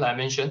 same thing like I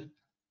mentioned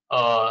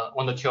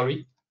on the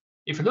theory.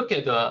 If you look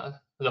at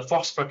the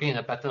Forex tracking in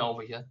the pattern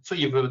over here, so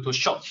if you were to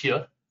short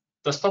here,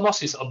 the stop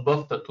loss is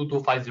above the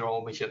 2250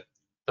 over here,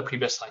 the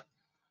previous high.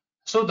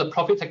 So the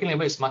profit taking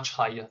level is much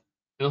higher.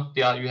 You know,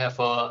 you have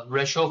a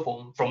ratio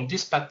from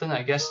this pattern,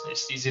 I guess,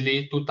 is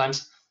easily 2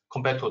 times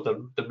compared to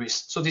the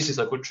risk. So this is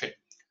a good trade.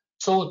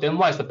 So then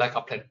what is the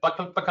backup plan?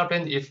 Backup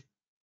plan, if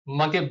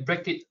market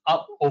break it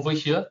up over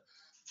here,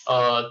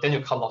 then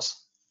you cut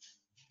loss.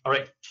 All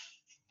right.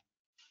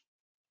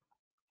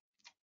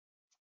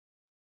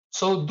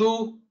 So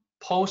do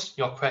post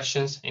your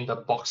questions in the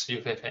box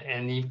if you have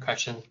any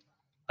question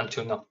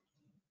until now.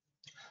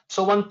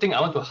 So one thing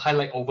I want to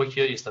highlight over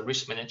here is the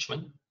risk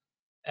management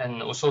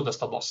and also the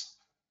stop loss.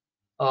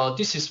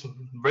 This is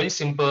very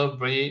simple,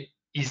 very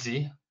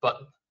easy, but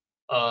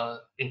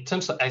in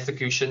terms of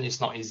execution, it's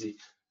not easy.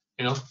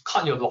 You know,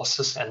 cut your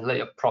losses and let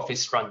your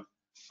profits run.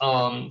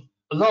 A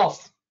lot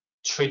of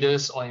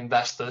traders or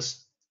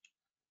investors,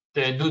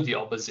 they do the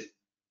opposite.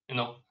 You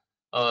know,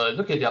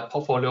 look at their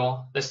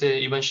portfolio. Let's say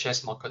even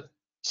shares market.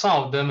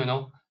 Some of them, you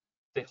know,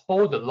 they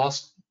hold the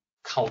loss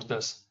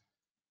counters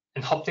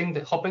and hoping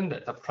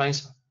that the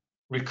price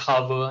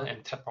recover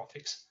and take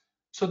profits.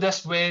 So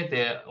that's where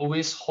they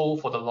always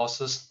hold for the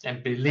losses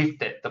and believe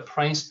that the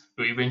price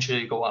will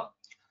eventually go up.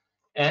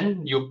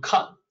 And you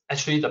cut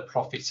actually the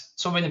profits.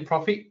 So when the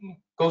profit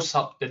goes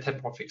up, they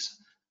take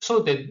profits. So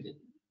they're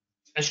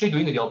actually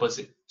doing the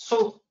opposite.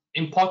 So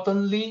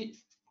importantly,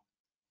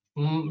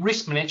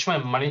 risk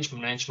management and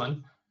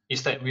management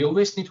is that we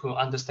always need to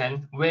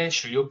understand where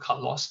should you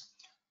cut loss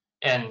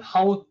and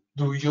how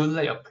do you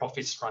let your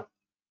profits run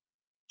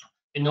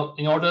in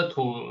order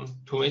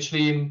to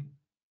actually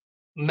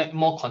make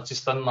more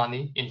consistent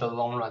money in the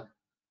long run.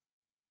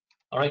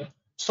 All right.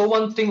 So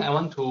one thing I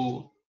want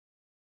to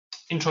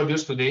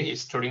introduce today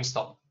is trading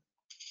stop,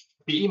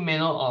 be it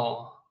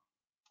manual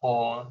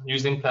or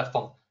using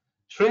platform.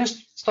 Trading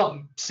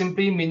stop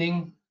simply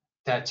meaning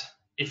that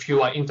if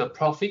you are in the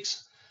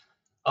profits,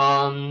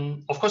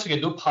 of course you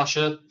can do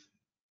partial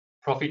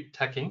profit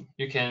taking.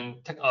 You can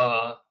take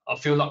a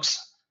few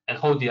lots and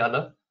hold the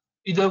other.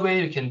 Either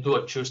way, you can do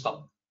a true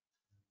stop.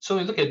 So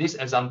we look at this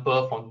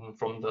example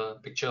from the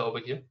picture over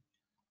here.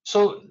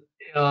 So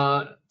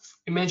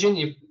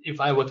imagine if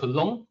I were to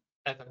long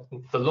at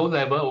the low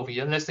level over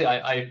here, let's say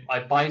I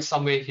buy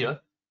somewhere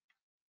here,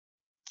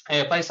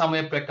 I buy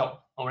somewhere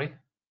breakout, all right,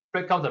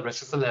 break out the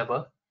resistance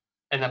level,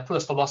 and I put a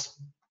stop loss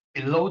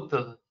below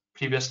the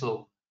previous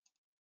low.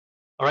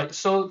 All right,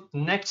 so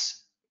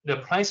next the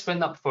price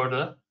went up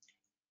further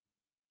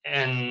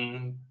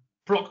and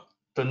broke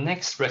the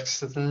next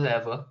resistance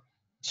level.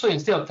 So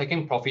instead of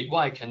taking profit, what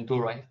I can do,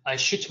 right, I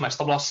switch my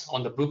stop loss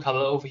on the blue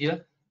color over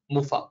here,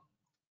 move up.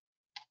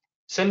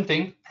 Same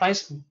thing,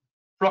 price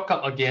broke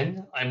up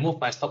again, I move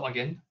my stop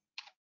again.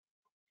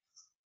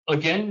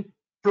 Again,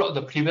 broke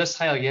the previous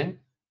high again,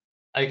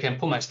 I can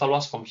put my stop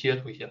loss from here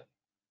to here.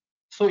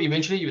 So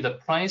eventually, if the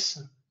price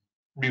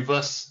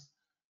reverse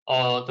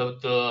or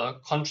the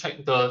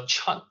contract, the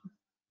chart,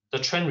 the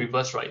trend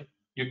reverse, right,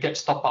 you get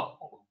stop up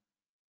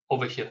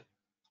over here.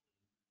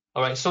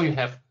 All right, so you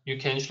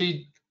can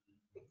actually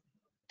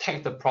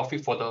take the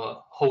profit for the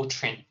whole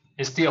trend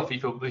instead of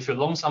if you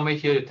long somewhere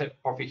here, you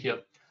take profit here.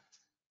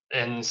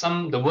 And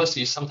the worst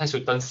is sometimes you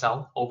don't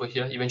sell over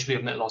here, eventually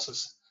you make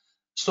losses.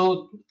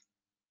 So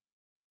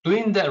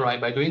doing that, right,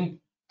 by doing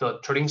the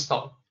trading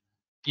stop,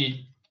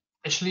 it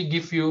actually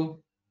gives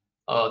you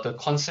the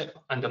concept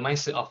and the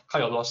mindset of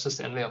cut your losses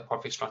and let your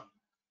profits run.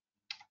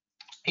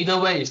 Either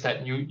way is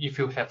that if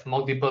you have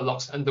multiple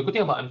lots, and the good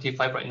thing about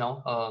MT5 right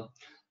now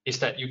is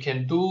that you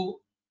can do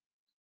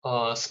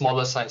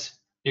smaller size.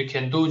 You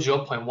can do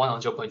 0.1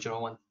 or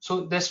 0.01.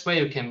 So that's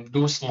where you can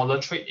do smaller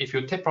trade. If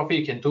you take profit,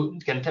 you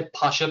can take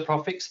partial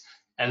profits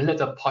and let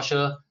the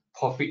partial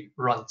profit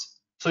run.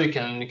 So you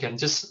can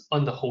just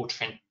earn the whole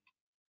trend.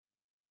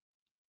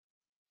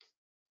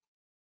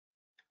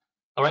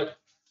 All right.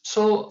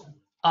 So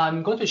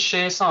I'm going to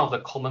share some of the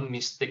common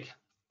mistake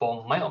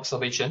from my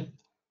observation.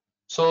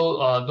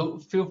 So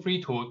feel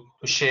free to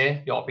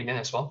share your opinion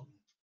as well.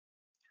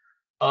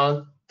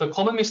 The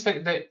common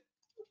mistake that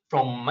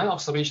from my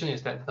observation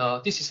is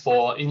that this is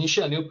for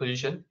initial a new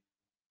position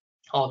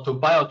or to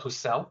buy or to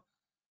sell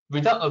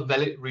without a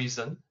valid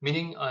reason,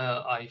 meaning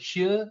I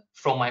hear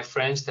from my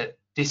friends that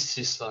this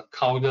is a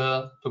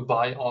counter to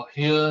buy, or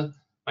hear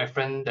my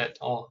friend that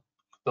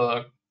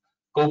the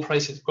gold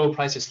price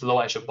is low,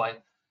 I should buy.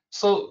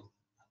 So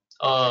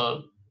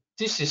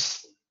this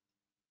is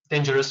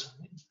dangerous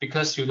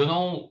because you don't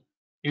know,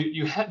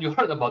 you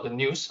heard about the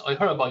news or you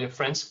heard about your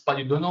friends, but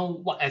you don't know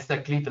what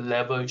exactly the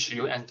level should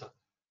you enter.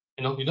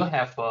 You don't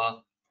have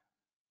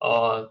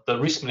the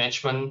risk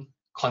management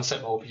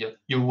concept over here.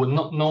 You would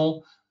not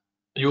know.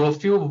 You will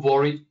feel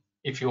worried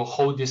if you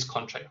hold this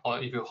contract, or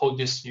if you hold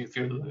this, if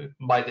you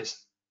buy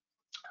this.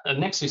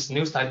 Next is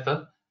news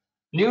title.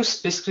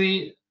 News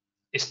basically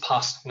is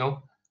past.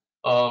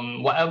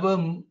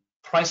 Whatever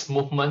price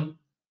movement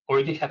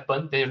already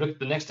happened, then you look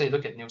the next day you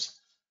look at news.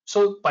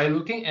 So by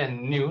looking at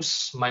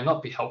news might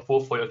not be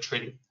helpful for your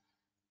trading.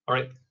 All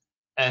right.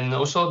 And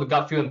also the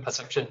gut feel and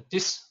perception.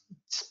 This,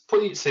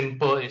 put it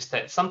simple, is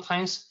that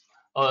sometimes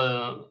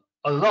a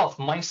lot of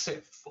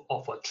mindset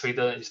of a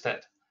trader is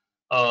that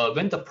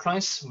when the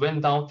price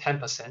went down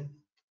 10%,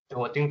 they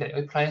will think that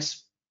the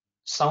price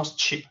sounds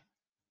cheap,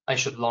 I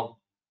should long.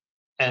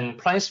 And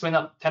price went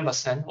up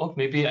 10%, or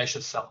maybe I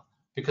should sell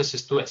because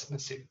it's too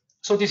expensive.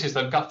 So this is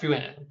the gut feel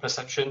and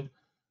perception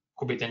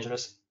could be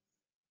dangerous.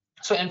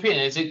 So entry and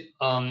exit,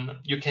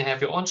 you can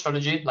have your own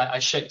strategy, like I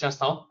shared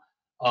just now,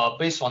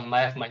 based on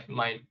my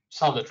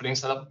some of the trading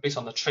setup, based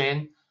on the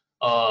trend,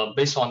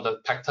 based on the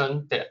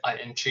pattern that I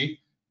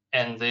entry,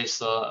 and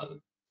this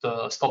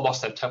the stop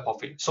loss and take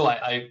profit. So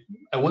I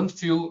won't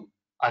feel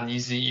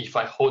uneasy if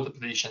I hold the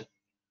position.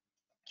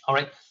 All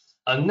right.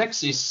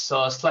 Next is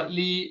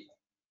slightly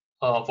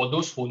for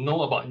those who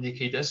know about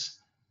indicators.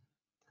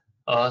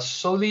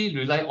 Solely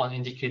rely on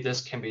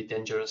indicators can be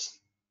dangerous.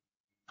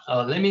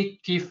 Let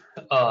me give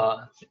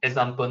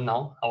example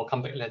now. I'll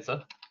come back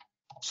later.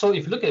 So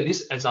if you look at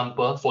this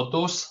example, for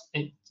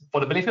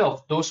the benefit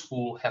of those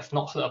who have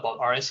not heard about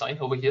RSI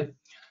over here,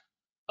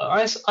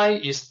 RSI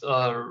is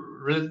a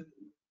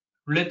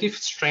relative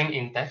strength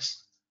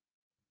index.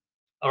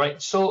 All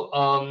right. So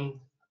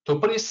to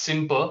put it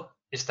simple,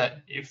 is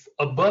that if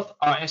above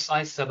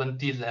RSI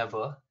 70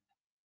 level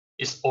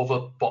is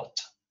overbought,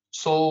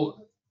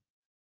 so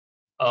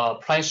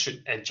price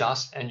should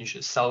adjust and you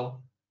should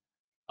sell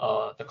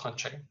the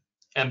contract.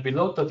 And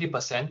below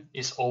 30%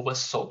 is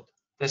oversold.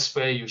 That's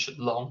where you should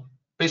long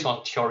based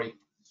on theory.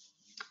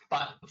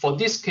 But for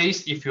this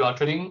case, if you are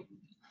trading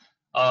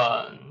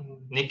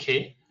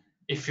Nikkei,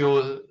 if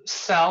you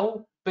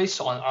sell based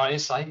on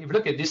RSI, if you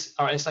look at this,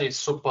 RSI is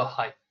super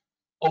high,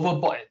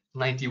 overbought at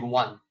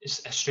 91,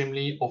 it's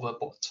extremely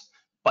overbought.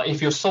 But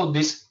if you sold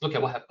this, look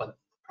at what happened.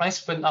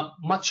 Price went up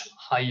much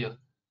higher.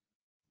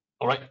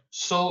 All right.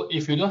 So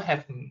if you don't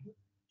have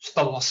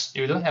stop loss,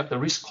 you don't have the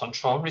risk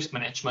control, risk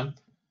management,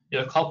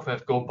 your account could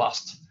have go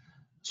bust.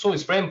 So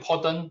it's very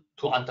important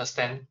to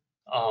understand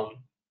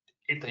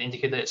the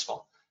indicator as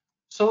well.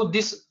 So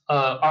this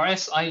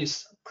RSI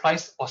is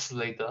price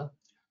oscillator.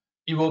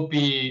 It will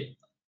be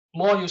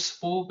more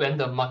useful when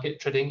the market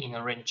trading in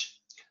a range.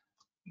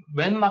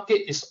 When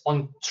market is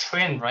on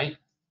trend, right,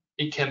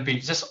 it can be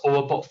just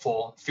overbought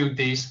for a few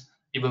days,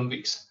 even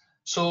weeks.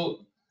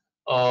 So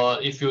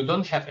if you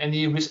don't have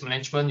any risk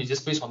management, you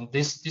just based on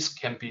this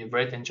can be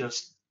very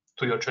dangerous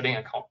to your trading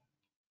account.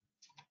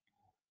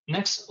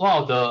 Next,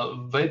 one of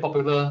the very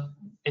popular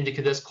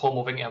indicators called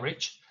moving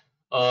average.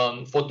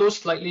 For those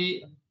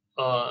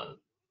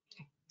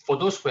for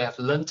those who have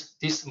learned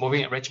this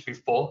moving average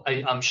before,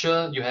 I'm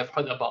sure you have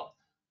heard about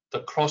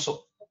the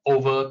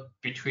crossover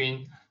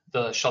between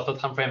the shorter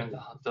time frame and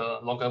the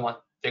longer one.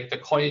 They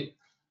call it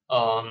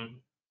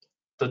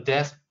the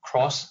death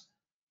cross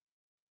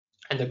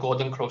and the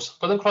golden cross.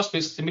 Golden cross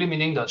is simply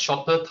meaning the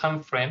shorter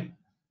time frame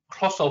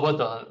cross over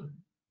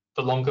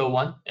the longer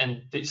one,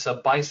 and it's a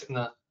buy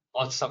signal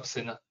or sub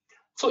signal.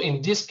 So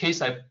in this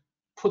case, I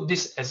put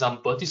this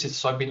example. This is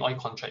soybean oil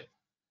contract.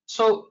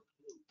 So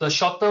the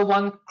shorter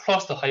one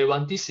cross the higher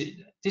one. This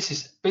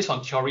is based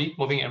on theory,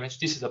 moving average.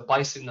 This is a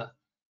buy signal.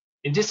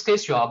 In this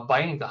case, you are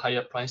buying the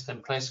higher price,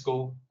 then price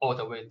go all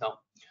the way down.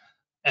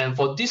 And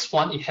for this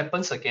one, it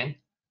happens again.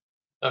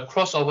 The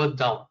crossover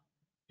down.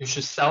 You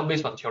should sell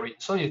based on theory.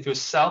 So if you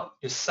sell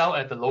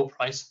at the low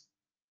price,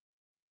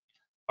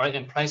 all right,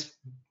 and price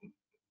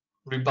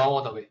rebound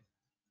all the way.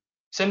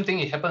 Same thing,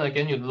 it happened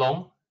again. You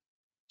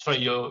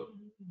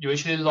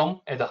actually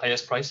long at the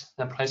highest price,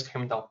 then price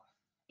came down.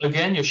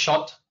 Again, you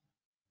short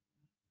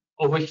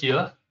over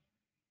here,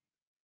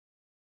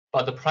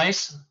 but the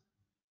price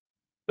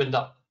went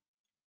up.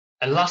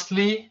 And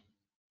lastly,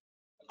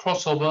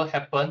 crossover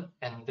happened,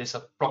 and there's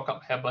a block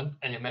up happened,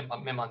 and you make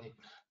money.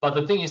 But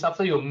the thing is,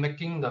 after you're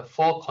making the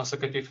 4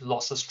 consecutive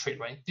losses trade,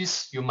 right?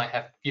 This you might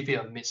have give it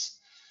a miss.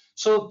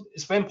 So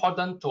it's very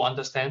important to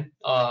understand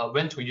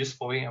when to use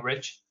moving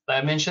average.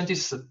 Like I mentioned,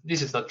 this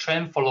is the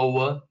trend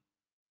follower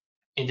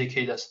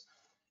indicators.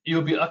 It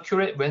will be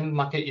accurate when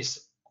market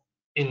is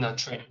in a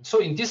trend. So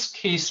in this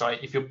case,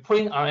 right, if you put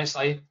in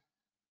RSI,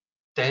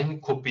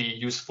 then could be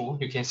useful.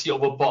 You can see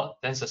overbought,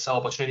 then it's a sell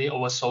opportunity,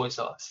 oversold is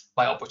a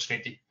buy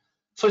opportunity.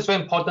 So it's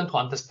very important to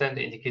understand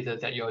the indicator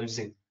that you're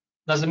using.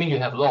 Doesn't mean you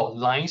have a lot of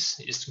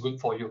lines, it's good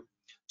for you.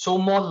 So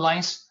more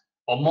lines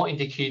or more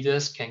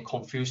indicators can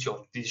confuse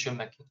your decision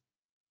making.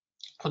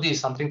 So this is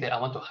something that I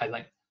want to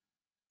highlight.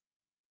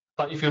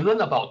 But if you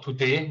learn about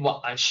today,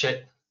 what I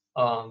shared,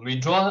 we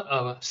draw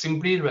a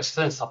simply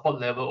resistance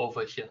support level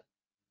over here.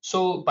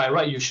 So by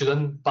right, you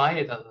shouldn't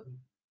buy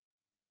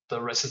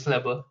the resistance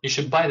level. You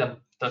should buy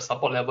the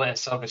support level and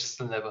sell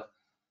resistance level.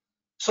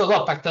 So a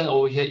lot of pattern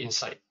over here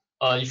inside.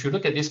 If you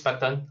look at this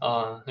pattern,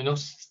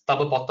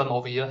 double bottom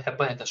over here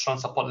happened at the strong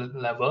support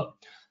level,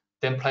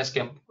 then price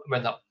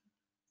went up.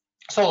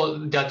 So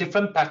there are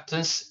different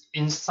patterns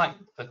inside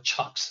the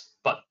charts,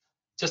 but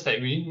just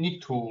that we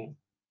need to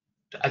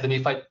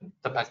identify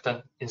the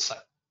pattern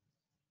inside.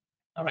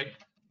 All right.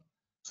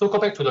 So go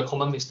back to the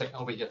common mistake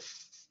over here.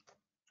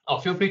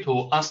 Feel free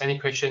to ask any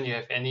question you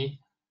have any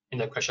in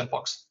the question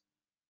box.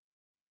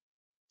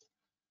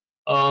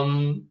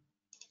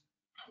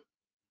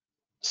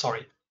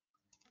 Sorry.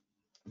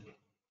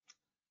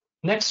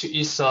 Next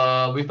is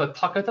with a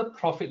targeted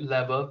profit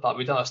level, but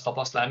without a stop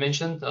loss. Like I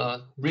mentioned,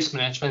 risk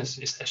management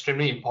is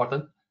extremely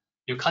important.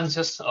 You can't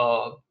just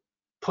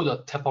put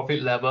a take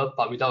profit level,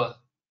 but without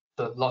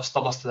the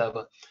stop loss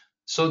level.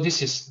 So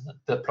this is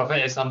the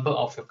perfect example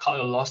of you cut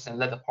your loss and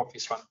let the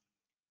profits run.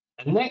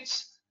 And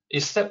next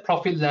is set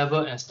profit level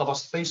and stop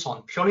loss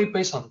purely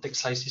based on tick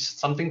size is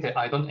something that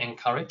I don't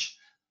encourage.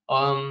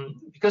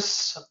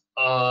 Because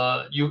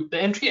the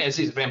entry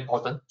exit is very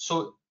important.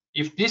 So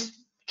if this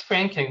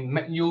trend can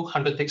make you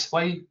 100 ticks,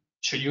 why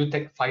should you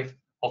take 5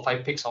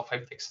 picks or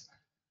 5 ticks?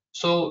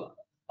 So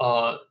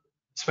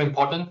it's very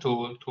important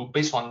to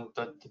based on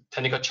the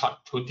technical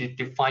chart to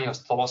define your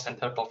stop loss and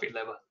take profit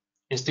level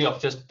instead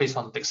of just based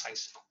on tick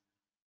size.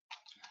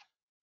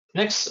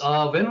 Next,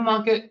 when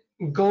market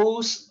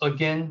goes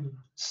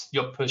against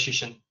your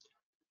position,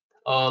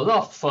 a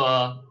lot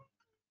of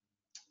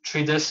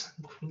traders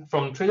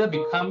from trader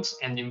becomes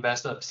an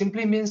investor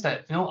simply means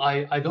that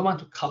I don't want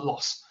to cut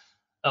loss.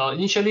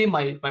 Initially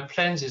my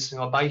plans is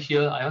buy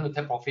here, I want to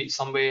take profit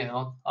somewhere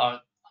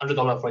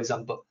 $100 for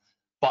example,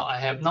 but I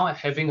have now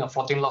having a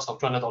floating loss of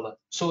 $200.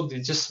 So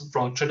they just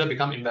from trader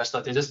become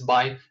investor, they just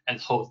buy and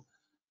hold.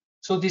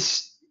 So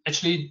this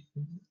actually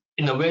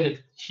in a way that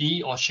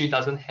he or she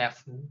doesn't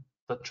have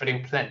the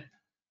trading plan.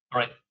 All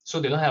right, so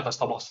they don't have a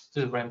stop loss.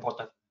 This is very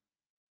important.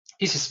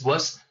 This is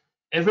worse.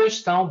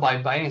 Average down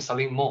by buying and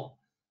selling more.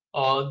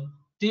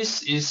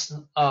 This is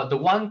the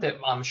one that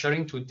I'm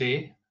sharing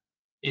today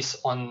is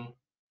on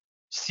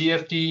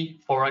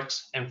CFD,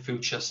 Forex, and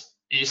futures.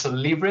 It is a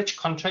leverage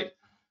contract.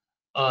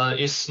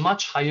 It's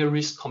much higher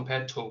risk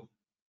compared to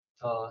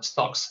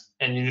stocks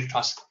and unit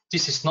trust.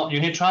 This is not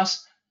unit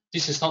trust.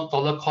 This is not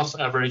dollar cost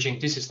averaging.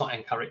 This is not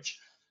encouraged.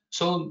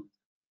 So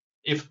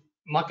if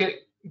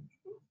market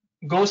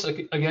goes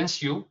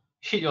against you,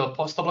 hit your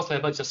stop loss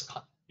level, just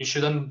cut. You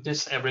shouldn't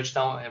just average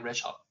down,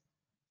 average up.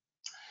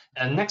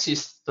 And next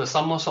is the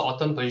summer or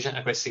autumn position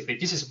aggressively.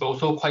 This is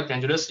also quite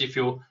dangerous. If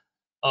you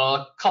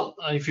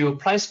if your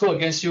price go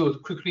against you,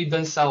 quickly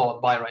don't sell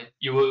or buy, right?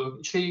 You will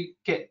actually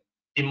get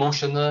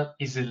emotional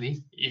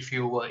easily. If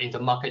you were in the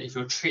market, if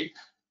you trade,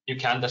 you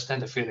can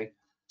understand the feeling.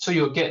 So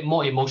you'll get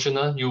more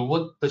emotional.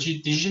 The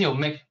decision you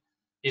make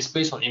is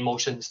based on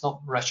emotion. It's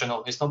not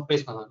rational. It's not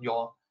based on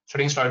your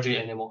trading strategy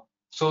anymore.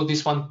 So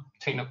this one,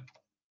 take note.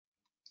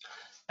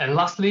 And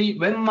lastly,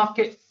 when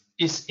market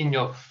is in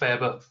your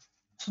favor,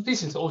 so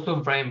this is also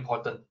very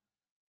important.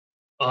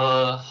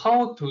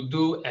 How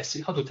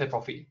to take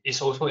profit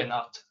is also an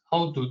art.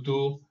 How to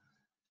do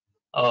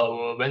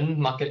when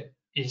market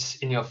is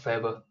in your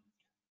favor.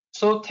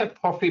 So take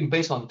profit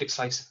based on tick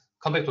size.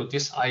 Come back to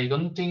this. I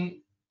don't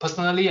think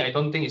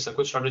it's a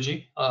good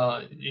strategy.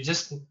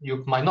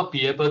 You might not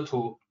be able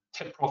to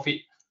take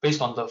profit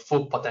based on the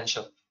full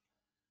potential.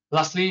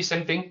 Lastly,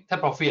 same thing, take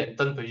profit and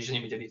turn position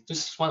immediately.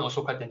 This one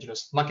also quite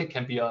dangerous. Market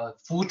can be a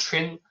full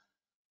trend,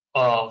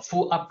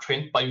 full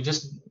uptrend, but you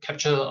just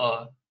capture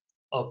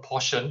a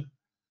portion,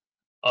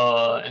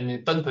 and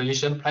in turn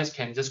position, price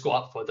can just go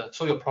up further.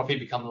 So your profit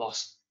become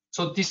loss.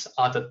 So these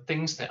are the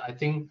things that I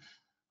think,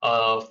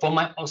 from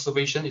my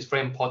observation, is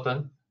very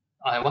important.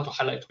 I want to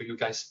highlight to you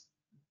guys.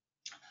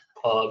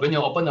 When you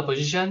open a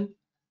position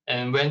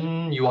and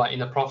when you are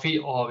in a profit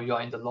or you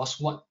are in the loss,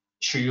 what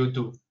should you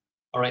do?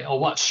 All right, or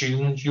what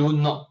should you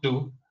not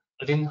do?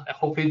 I think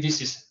hopefully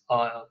this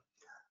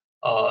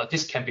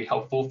can be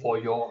helpful for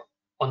your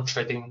on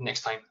trading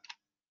next time.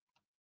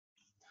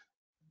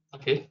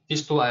 Okay,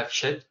 these two I have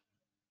shared.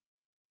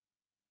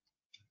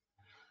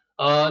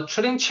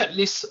 Trading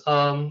checklist.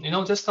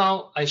 Just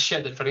now I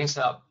shared the trading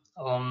setup.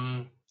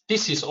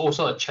 This is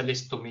also a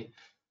checklist to me.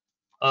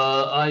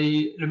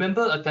 I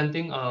remember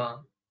attending a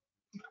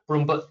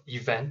Bloomberg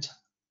event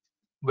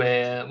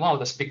where one of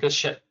the speakers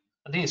shared.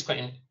 I think it's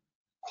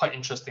quite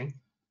interesting.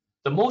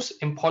 The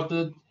most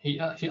important, he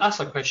asked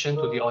a question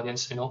to the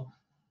audience.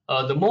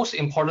 The most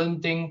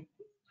important thing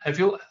have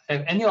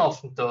any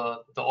of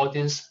the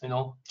audience,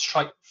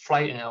 tried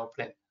fly an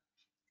airplane?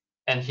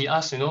 And he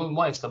asked,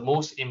 what is the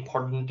most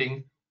important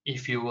thing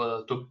if you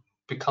were to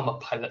become a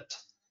pilot?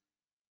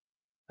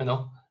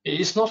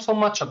 It's not so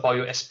much about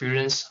your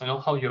experience,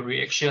 how your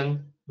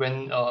reaction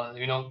when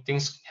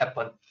things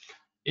happen.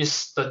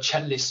 It's the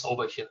checklist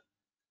over here.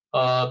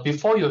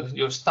 Before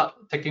you start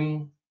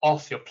taking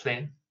off your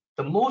plane,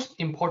 the most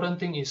important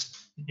thing is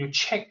you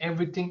check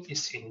everything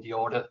is in the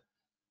order.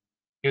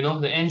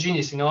 The engine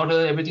is in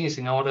order, everything is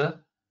in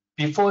order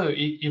before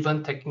you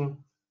even taking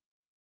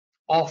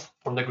off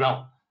from the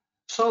ground.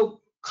 So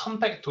come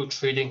back to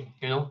trading.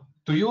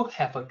 Do you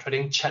have a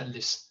trading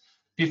checklist?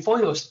 Before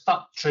you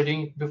start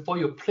trading, before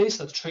you place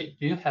a trade,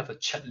 do you have a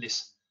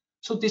checklist?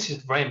 So this is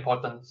very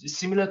important. It's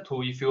similar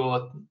to if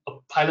you're a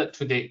pilot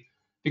today,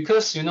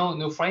 because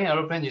flying an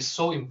aeroplane is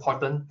so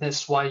important.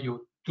 That's why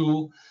you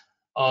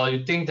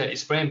think that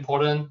it's very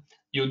important.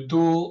 You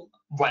do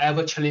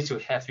whatever checklist you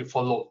have, you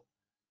follow.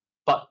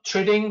 But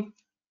trading,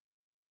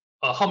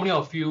 how many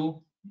of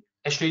you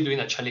actually doing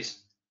a checklist?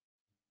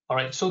 All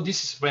right, so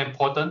this is very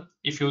important.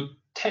 If you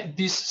take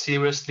this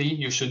seriously,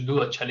 you should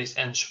do a checklist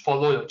and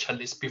follow your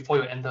checklist before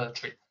you enter a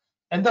trade.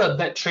 Enter a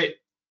bad trade,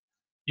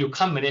 you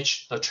can't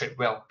manage the trade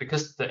well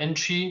because the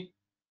entry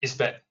is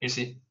bad, you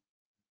see.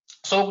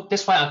 So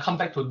that's why I come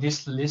back to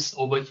this list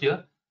over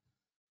here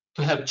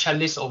to have a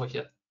checklist over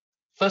here.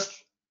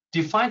 First,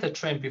 define the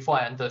trend before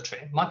I enter the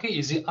trade. Market,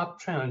 is it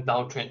uptrend or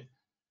downtrend?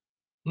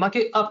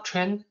 Market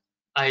uptrend,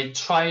 I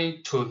try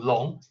to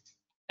long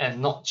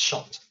and not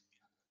short.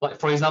 Like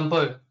for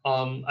example,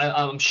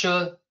 I'm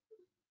sure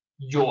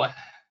you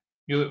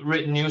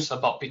read news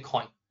about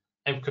Bitcoin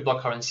and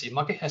cryptocurrency.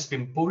 Market has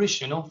been bullish,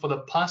 for the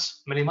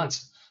past many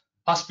months,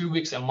 past few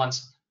weeks and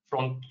months,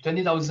 from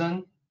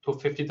 20,000 to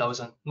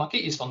 50,000.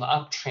 Market is on the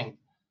uptrend.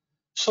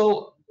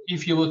 So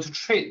if you were to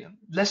trade,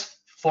 let's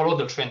follow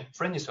the trend.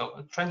 Trend is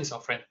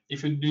our friend.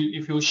 If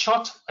you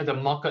short at the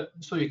market,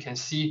 so you can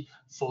see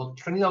for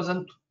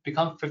 20,000 to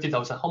become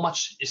 50,000, how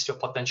much is your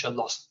potential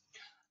loss?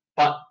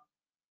 But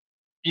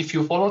if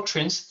you follow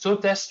trends, so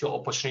that's your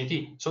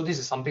opportunity. So this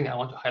is something that I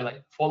want to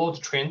highlight. Follow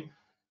the trend,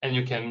 and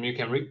you can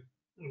reap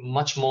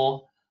much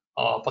more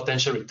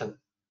potential return.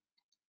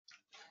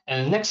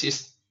 And next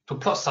is to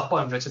plot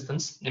support and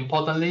resistance.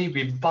 Importantly,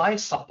 we buy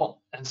support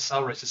and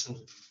sell resistance.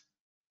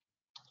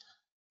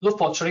 Look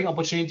for trading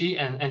opportunity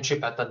and entry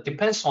pattern.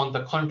 Depends on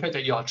the contract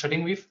that you are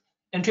trading with.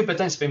 Entry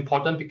pattern is very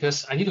important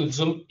because I need to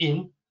zoom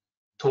in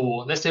to,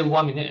 let's say,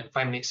 1 minute and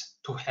 5 minutes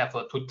to have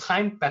to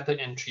time pattern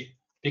entry.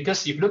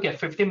 Because if you look at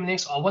 15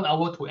 minutes or 1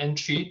 hour to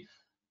entry,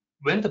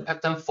 when the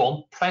pattern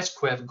form, price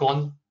could have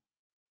gone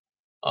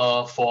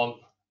for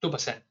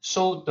 2%.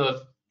 So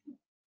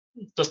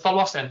the stop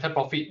loss and take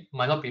profit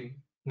might not be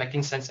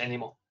making sense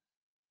anymore.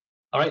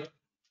 All right.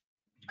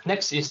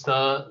 Next is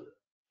to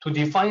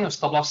define your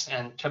stop loss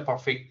and take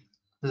profit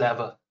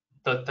level,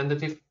 the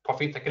tentative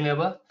profit taking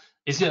level.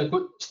 Is it a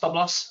good stop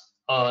loss?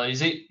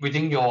 Is it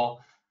within your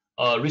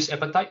risk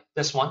appetite?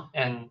 That's one.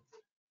 And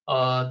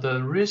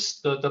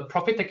the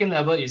profit taking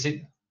level, is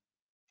it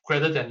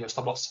greater than your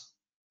stop loss?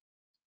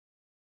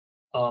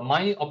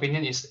 My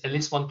opinion is at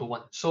least 1 to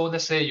 1. So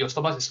let's say your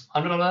stop loss is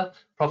 $100,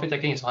 profit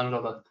taking is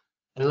 $100.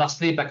 And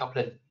lastly, backup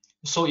plan.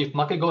 So if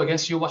market go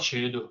against you, what should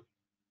you do?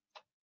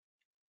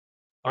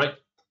 All right.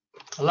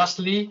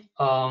 Lastly,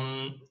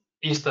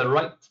 is the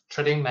right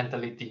trading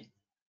mentality.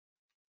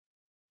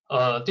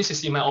 This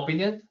is in my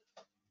opinion.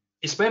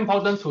 It's very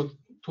important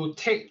to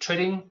take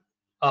trading,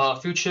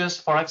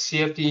 futures, Forex,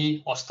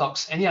 CFD, or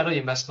stocks, any other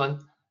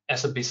investment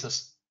as a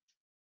business.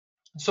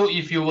 So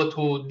if you were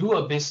to do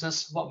a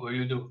business, what will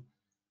you do?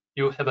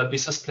 You have a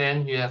business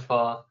plan, you have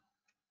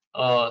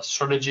a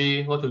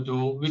strategy, what to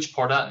do, which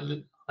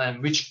product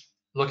and which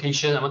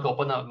location I want to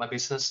open up my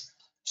business.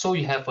 So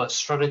you have a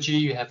strategy,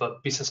 you have a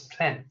business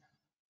plan.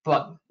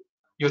 But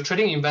your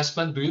trading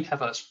investment, do you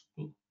have a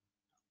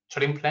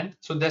trading plan?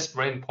 So that's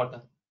very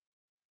important.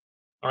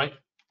 All right.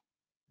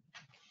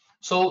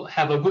 So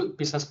have a good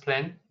business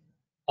plan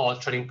or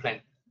trading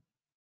plan.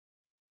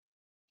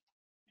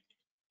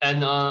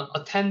 And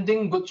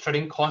attending good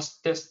trading course,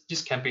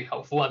 this can be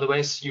helpful.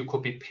 Otherwise, you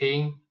could be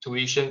paying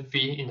tuition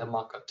fee in the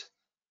market.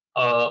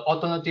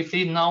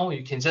 Alternatively, now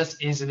you can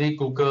just easily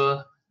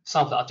Google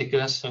some of the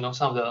articles, some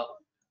of the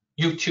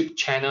YouTube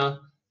channel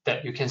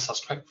that you can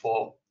subscribe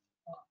for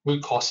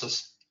good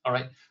courses. All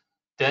right.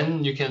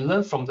 Then you can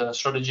learn from the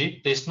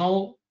strategy. There's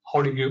no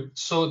holy grail.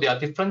 So there are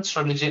different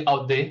strategies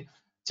out there,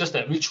 just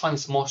that which one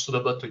is more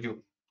suitable to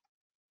you.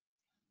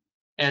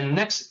 And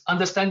next,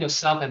 understand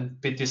yourself and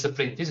be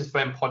disciplined. This is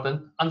very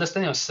important.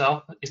 Understand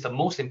yourself is the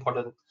most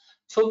important.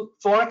 So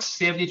Forex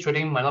CFD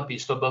trading might not be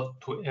suitable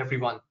to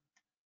everyone.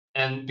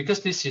 And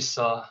because this is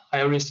a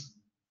high risk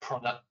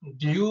product,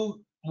 do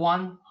you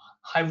want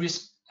high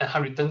risk and high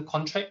return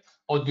contract,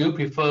 or do you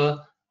prefer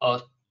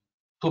a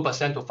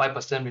 2% to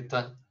 5%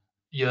 return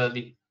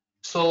yearly?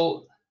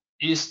 So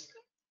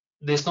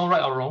there's no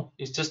right or wrong.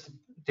 It just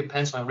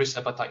depends on risk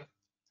appetite.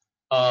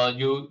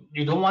 You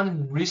don't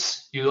want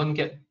risk, you don't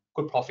get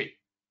good profit.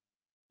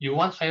 You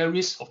want higher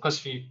risk, of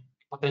course,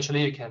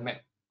 potentially you can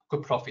make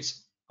good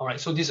profits. All right,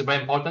 so this is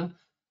very important.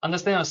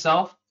 Understand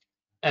yourself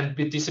and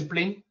be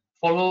disciplined.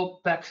 Follow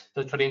back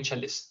the trading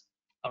checklist.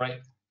 All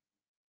right,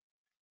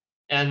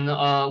 and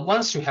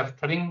once you have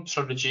trading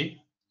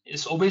strategy,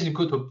 it's always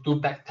good to do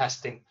back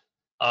testing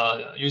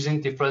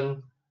using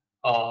different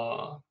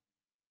powder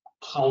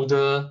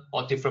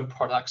or different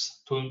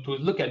products to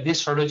look at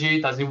this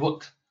strategy. Does it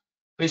work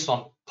based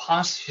on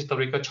past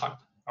historical chart?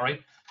 All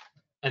right.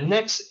 And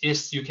next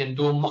is you can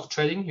do mock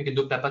trading. You can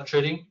do paper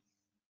trading,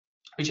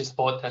 which is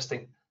forward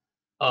testing.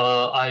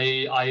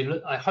 I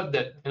heard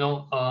that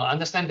I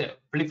understand that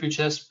Phillip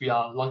Futures we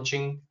are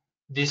launching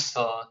this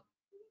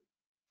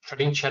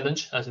trading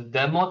challenge as a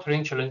demo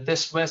trading challenge.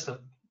 That's where's the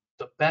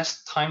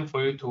best time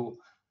for you to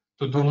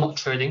do mock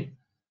trading,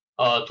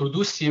 to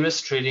do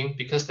serious trading,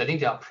 because I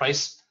think they are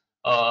priced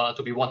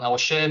to be won. I will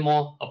share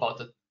more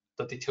about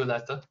the detail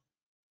later.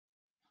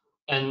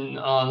 And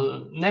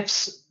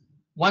next,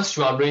 once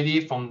you are ready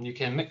you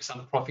can make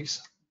some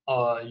profits,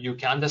 you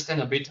can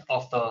understand a bit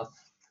of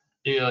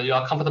you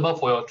are comfortable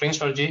for your trading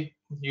strategy,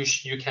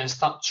 you can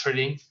start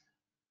trading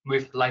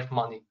with live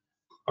money.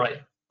 All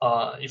right.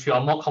 If you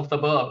are more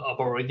comfortable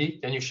already,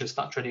 then you should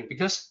start trading,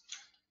 because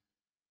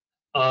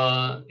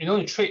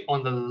you trade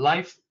on the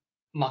live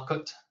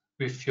market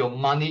with your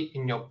money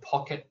in your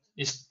pocket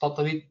is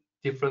totally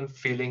different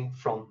feeling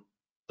from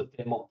the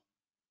demo.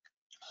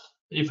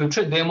 If you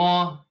trade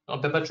demo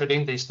or paper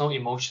trading, there is no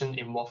emotion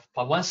involved.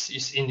 But once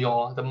it's in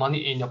the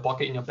money in your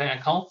pocket, in your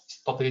bank account,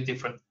 it's totally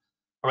different.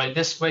 All right,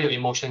 that's where your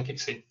emotion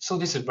kicks in. So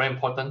this is very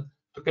important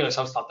to get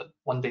yourself started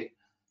one day.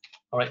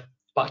 All right,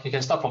 but you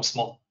can start from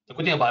small. The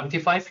good thing about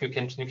MT5, you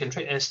can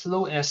trade as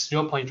low as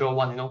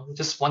 0.01,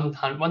 just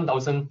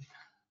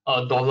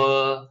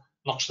 $1,000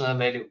 notional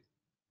value.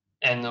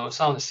 And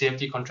some of the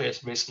CFD contract is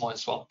very small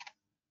as well.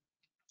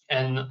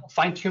 And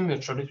fine tune your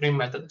trading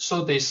method.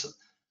 So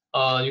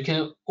you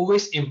can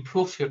always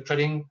improve your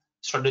trading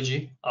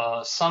strategy.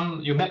 Some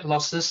you make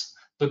losses.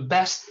 The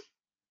best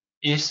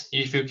is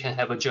if you can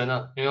have a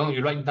journal.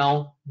 You write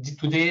down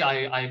today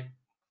I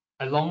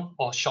long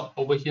or short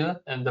over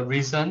here and the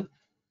reason,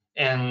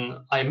 and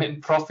I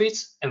made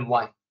profits and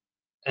why,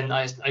 and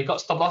I got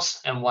stop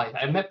loss and why.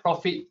 I made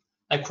profit.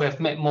 I could have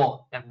made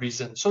more and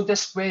reason. So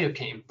that's where you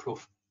can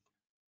improve.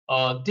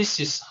 This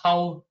is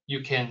how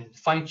you can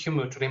fine tune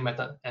your trading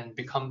method and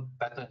become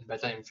better and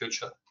better in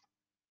future.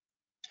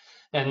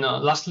 And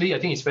lastly, I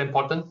think it's very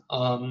important.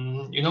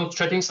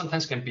 Trading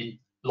sometimes can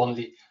be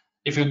lonely.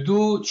 If you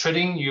do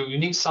trading, you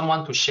need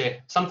someone to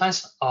share.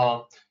 Sometimes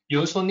you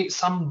also need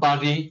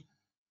somebody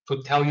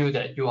to tell you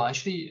that you are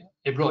actually,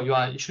 hey bro, you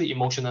are actually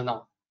emotional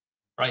now,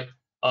 right?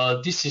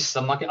 This is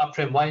the market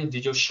uptrend. Why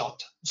did you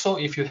short? So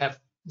if you have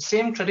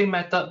same trading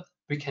method,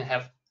 we can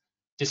have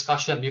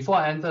discussion. Before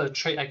I enter a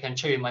trade, I can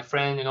check with my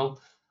friend.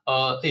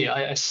 Hey,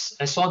 I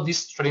saw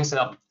this trading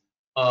setup.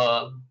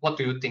 What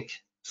do you think?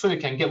 So you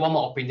can get one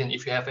more opinion.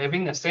 If you have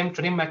having the same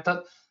trading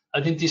method,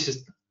 I think this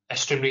is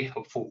extremely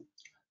helpful.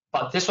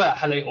 But that's why I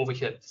highlight over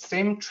here,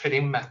 same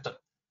trading method.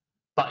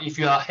 But if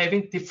you are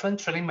having different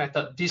trading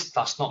method, this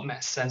does not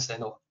make sense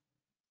at all.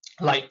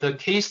 Like the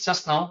case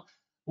just now,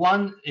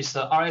 one is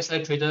the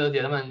RSI trader, the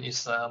other one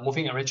is a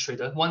moving average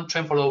trader. One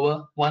trend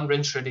follower, one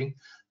range trading.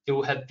 They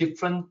will have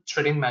different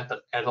trading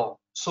method at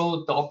all.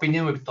 So the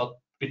opinion will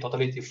be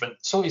totally different.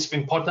 So it's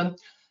important,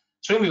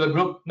 trading with a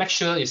group, make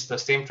sure it's the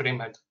same trading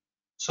method.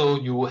 So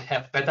you will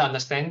have better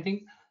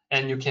understanding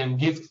and you can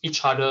give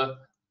each other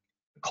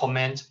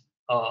comment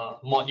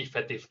more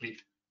effectively.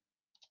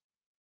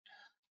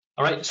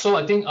 All right, so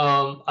I think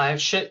I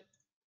have shared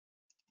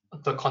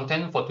the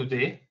content for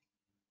today.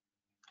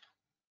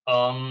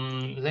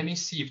 Let me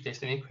see if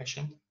there's any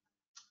question.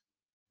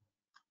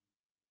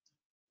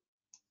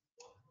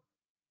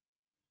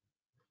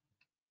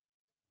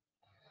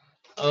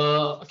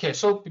 Okay,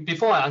 so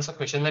before I answer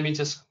question, let me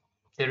just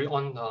carry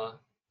on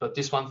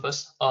this one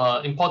first.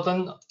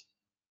 Important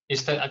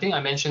is that I think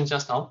I mentioned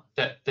just now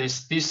that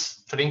there's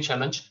this trading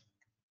challenge.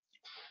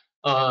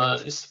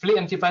 It's fully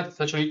MT5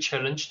 virtually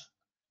challenge.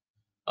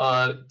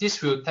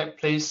 This will take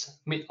place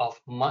mid of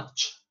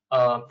March.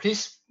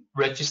 Please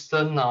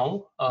register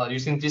now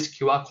using this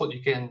QR code.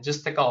 You can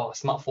just take out a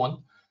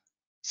smartphone,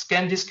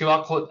 scan this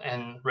QR code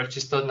and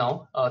register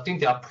now. I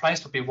think there are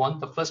prize to be won.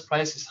 The first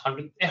prize is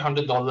 $800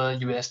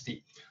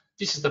 USD.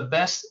 This is the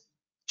best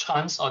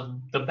chance or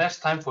the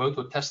best time for you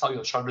to test out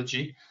your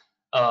strategy.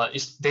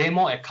 It's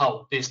demo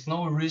account. There's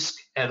no risk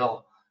at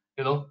all.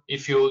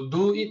 If you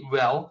do it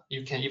well,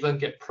 you can even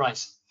get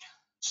prize.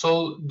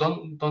 So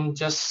don't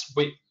just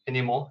wait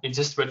anymore. You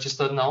just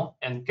register now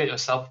and get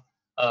yourself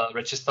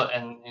registered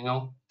and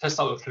test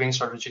out your trading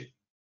strategy.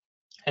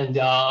 And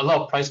there are a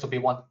lot of prize to be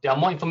won. There are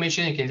more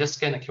information. You can just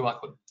scan the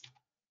QR code.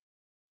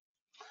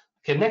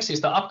 Okay, next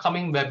is the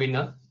upcoming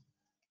webinar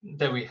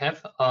that we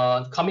have.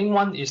 Coming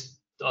one is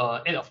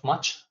 8th of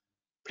March.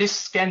 Please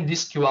scan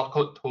this QR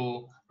code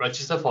to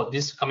register for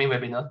this coming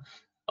webinar.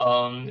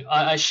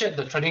 I shared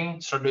the trading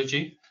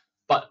strategy,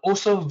 but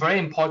also very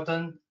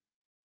important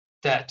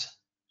that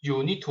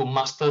you need to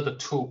master the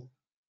tool.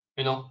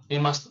 You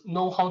must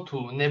know how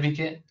to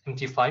navigate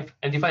MT5.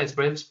 MT5 is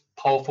very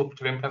powerful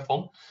trading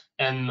platform,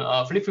 and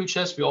Phillip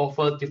Futures we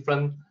offer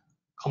different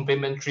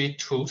complementary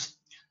tools.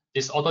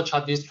 This auto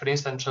charges, trading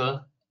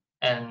center,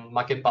 and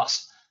market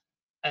bus.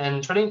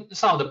 And trading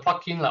some of the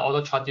plugin like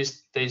auto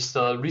charges, there's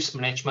a risk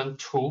management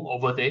tool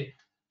over there.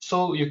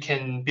 So you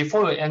can,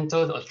 before you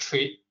enter a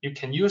trade, you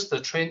can use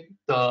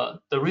the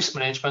risk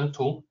management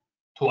tool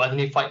to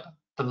identify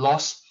the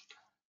loss.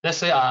 Let's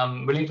say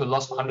I'm willing to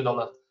lose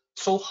 $100.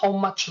 So how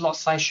much lot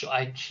size should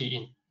I key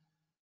in?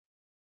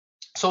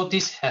 So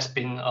this has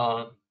been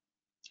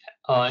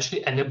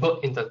actually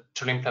enabled in the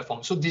trading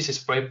platform. So this is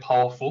very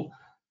powerful.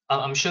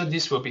 I'm sure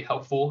this will be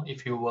helpful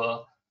if you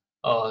were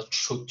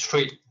to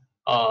trade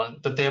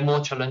the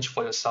demo challenge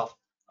for yourself.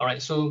 All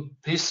right, so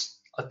please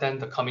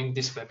attend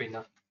this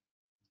webinar.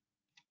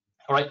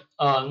 All right,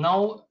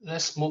 now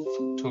let's move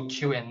to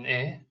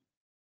Q&A.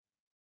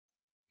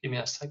 Give me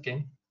a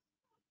second.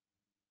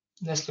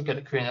 Let's look at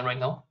the Q&A right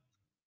now.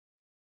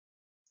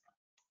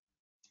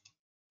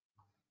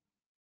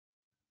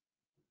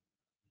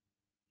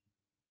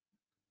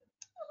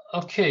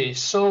 Okay,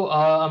 so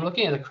I'm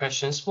looking at the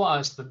questions. What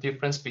is the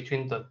difference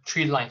between the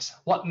three lines?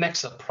 What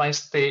makes a price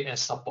stay as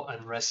support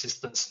and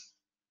resistance?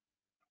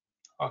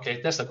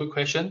 Okay, that's a good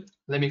question.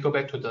 Let me go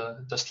back to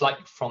the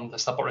slide from the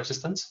support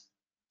resistance.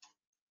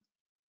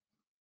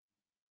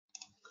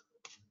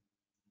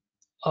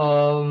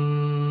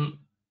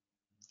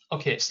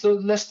 Okay, so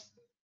let's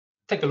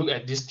take a look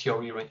at this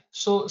theory, right?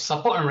 So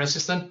support and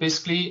resistance,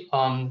 basically,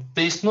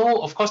 there's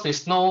no,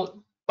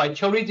 by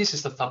theory, this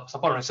is the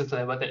support and resistance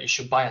level that you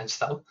should buy and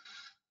sell.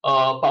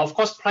 But of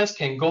course, price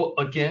can go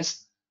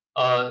against.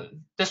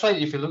 That's why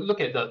if you look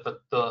at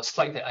the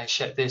slide that I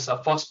shared, there's a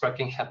false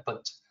breaking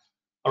happened.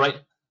 All right.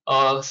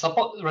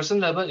 Support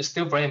resistance level is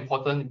still very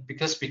important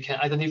because we can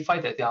identify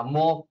that there are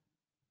more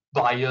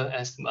buyer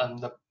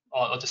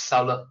or the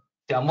seller.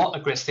 They are more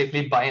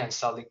aggressively buying and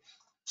selling.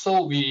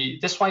 So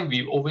that's why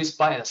we always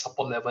buy at the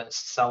support level and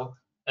sell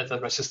at the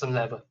resistance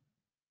level.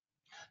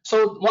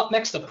 So what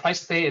makes the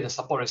price stay at the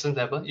support resistance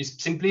level is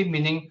simply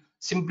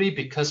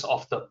because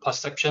of the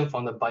perception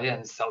from the buyer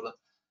and seller.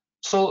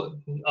 So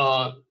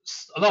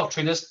some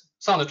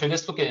of the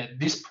traders look at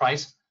this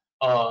price,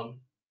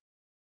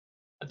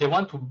 they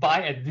want to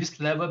buy at this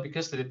level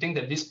because they think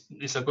that this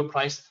is a good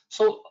price.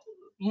 So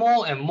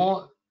more and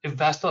more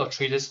investor or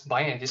traders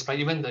buying at this price,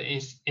 even the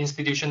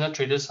institutional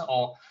traders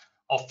or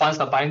funds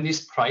are buying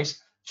this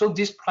price. So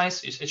this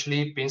price is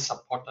actually being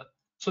supported.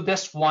 So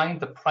that's why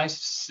the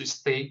price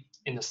stay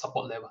in the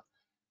support level.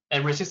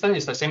 And resistance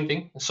is the same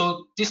thing.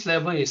 So this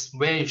level is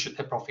where you should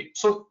take profit.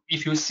 So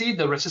if you see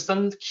the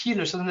key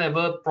resistance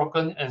level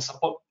broken and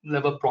support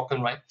level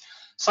broken, right?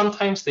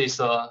 Sometimes there's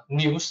a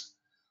news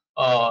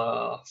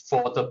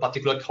for the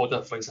particular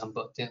quarter, for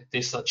example.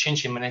 There's a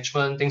change in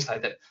management, things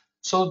like that.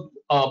 So,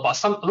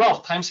 but a lot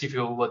of times, if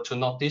you were to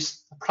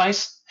notice, the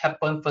price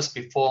happened first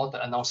before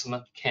the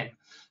announcement came.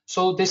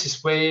 So this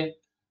is where,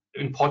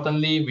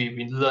 importantly,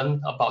 we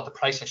learn about the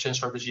price action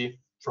strategy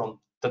from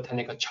the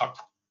technical chart.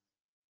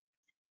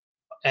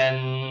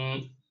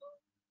 And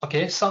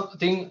okay,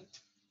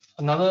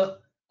 another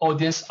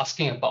audience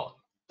asking about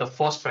the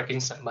false breaking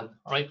segment,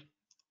 right?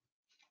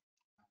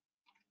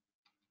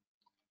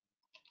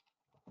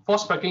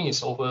 False breaking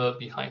is over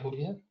behind over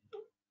here.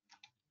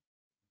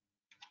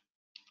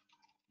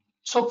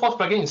 So false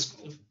breaking is,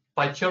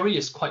 by theory,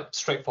 is quite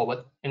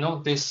straightforward.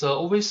 There's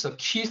always a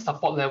key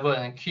support level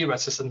and key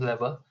resistance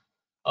level.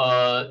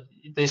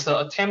 There's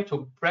an attempt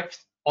to break,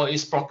 or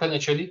is broken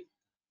actually,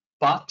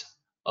 but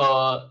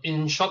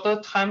in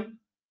shorter time,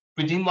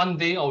 within one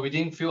day or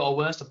within few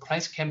hours, the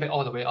price came back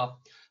all the way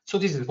up. So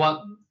this is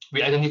what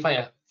we identify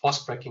as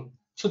false breaking.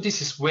 So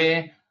this is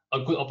where a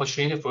good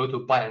opportunity for you to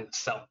buy and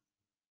sell.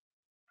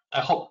 I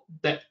hope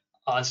that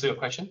answers your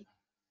question.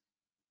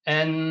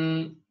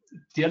 And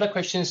the other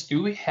question is,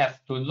 do we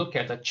have to look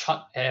at the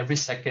chart every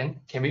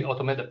second? Can we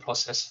automate the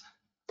process?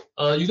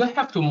 You don't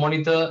have to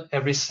monitor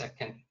every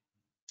second.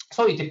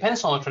 So it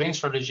depends on your trading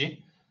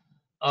strategy.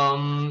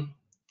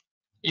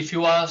 If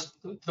you are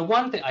the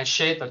one that I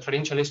shared the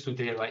trading challenge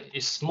today, right,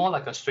 it's more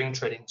like a swing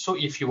trading. So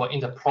if you are in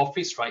the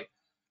profits, right,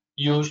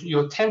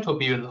 you tend to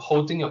be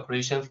holding your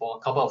position for a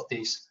couple of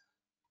days.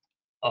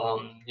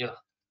 Yeah.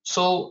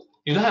 So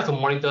you don't have to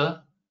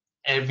monitor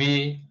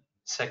every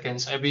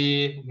seconds,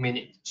 every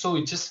minute. So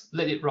you just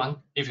let it run.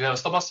 If you have a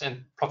stop loss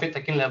and profit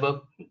taking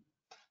level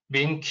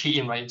being key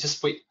in, right,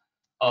 just wait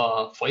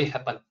for it to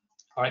happen.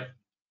 All right.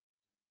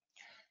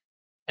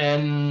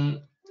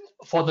 And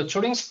for the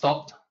trading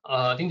stop,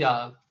 I think there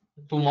are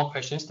two more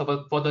questions.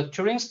 But for the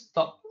trading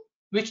stop,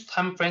 which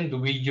time frame do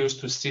we use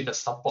to see the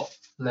support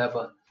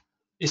level?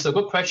 It's a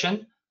good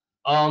question.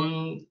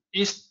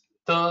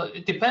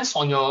 It depends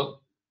on your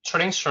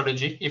trading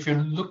strategy. If you're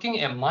looking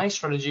at my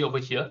strategy over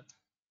here,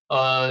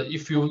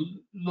 if you're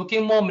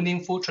looking more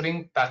meaningful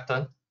trading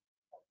pattern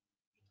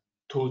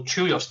to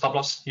chew your stop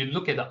loss, you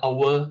look at the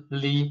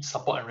hourly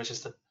support and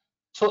resistance.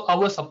 So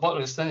our support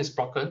resistance is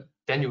broken,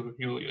 then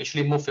you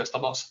actually move your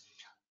stop loss.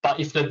 But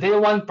if the day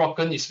one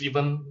broken is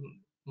even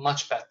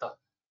much better.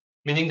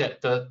 meaning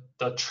that the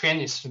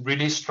trend is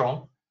really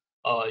strong,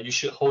 you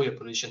should hold your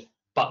position.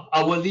 But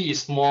hourly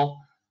is more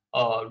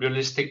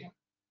realistic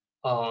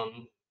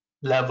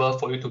level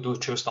for you to do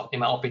trail stop, in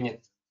my opinion.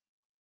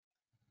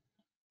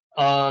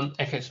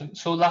 Okay,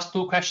 so last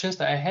two questions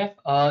that I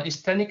have.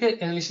 Is technical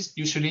analysis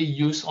usually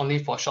used only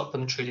for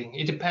short-term trading?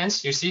 It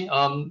depends. You see,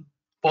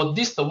 for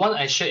this, the one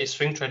I share is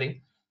swing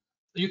trading.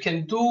 You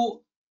can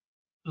do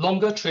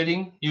longer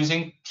trading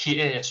using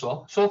TA as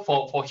well. So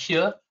for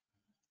here,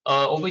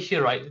 over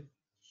here, right,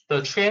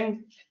 the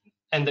trend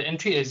and the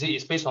entry exit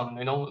is based on,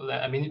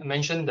 I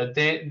mentioned the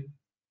day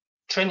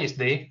trend is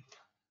day,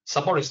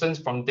 support resistance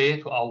from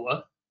day to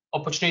hour,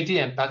 opportunity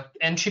and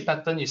entry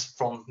pattern is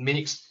from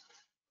minutes,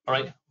 all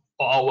right,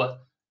 or hour.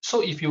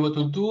 So if you were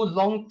to do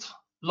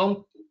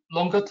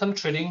longer term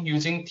trading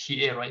using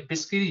TA, right,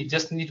 basically you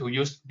just need to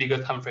use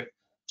bigger time frame.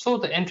 So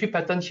the entry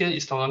pattern here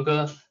is no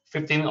longer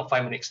 15 or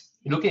 5 minutes.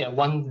 You're looking at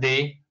 1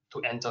 day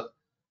to enter.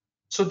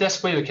 So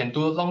that's where you can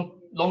do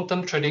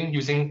long-term trading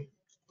using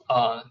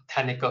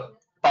technical.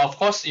 But of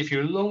course, if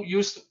you don't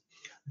use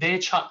day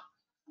chart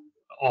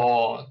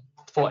or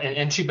for an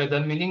entry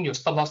pattern, meaning your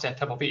stop loss and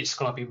take profit is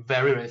going to be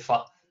very, very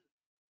far.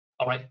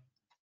 All right.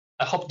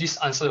 I hope this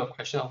answers your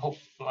question. I hope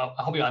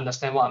you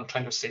understand what I'm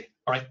trying to say.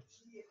 All right.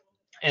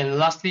 And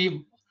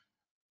lastly,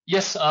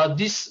 yes,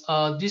 this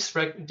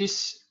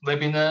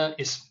webinar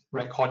is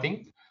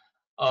recording.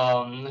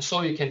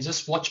 So you can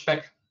just watch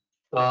back.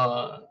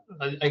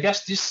 I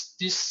guess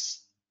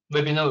this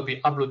webinar will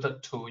be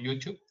uploaded to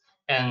YouTube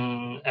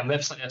and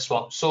website as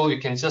well. So you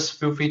can just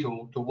feel free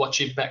to watch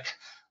it back.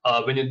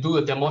 When you do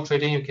a demo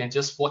trading, you can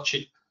just watch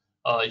it.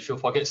 If you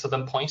forget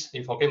certain points,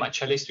 if you forget my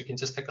checklist, you can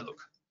just take a look.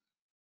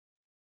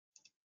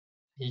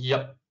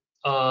 Yep.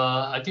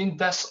 I think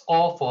that's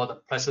all for the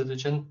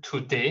presentation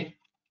today.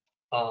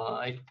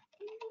 I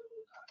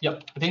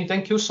think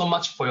thank you so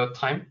much for your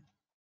time.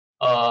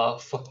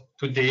 For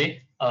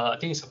today, I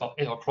think it's about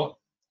 8 o'clock.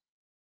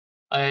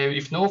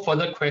 If no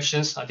further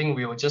questions, I think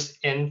we will just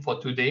end for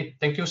today.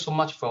 Thank you so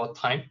much for your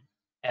time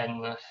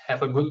and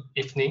have a good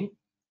evening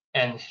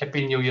and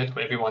Happy New Year to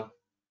everyone.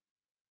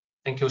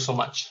 Thank you so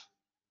much.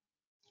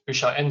 We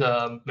shall end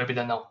the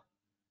webinar now.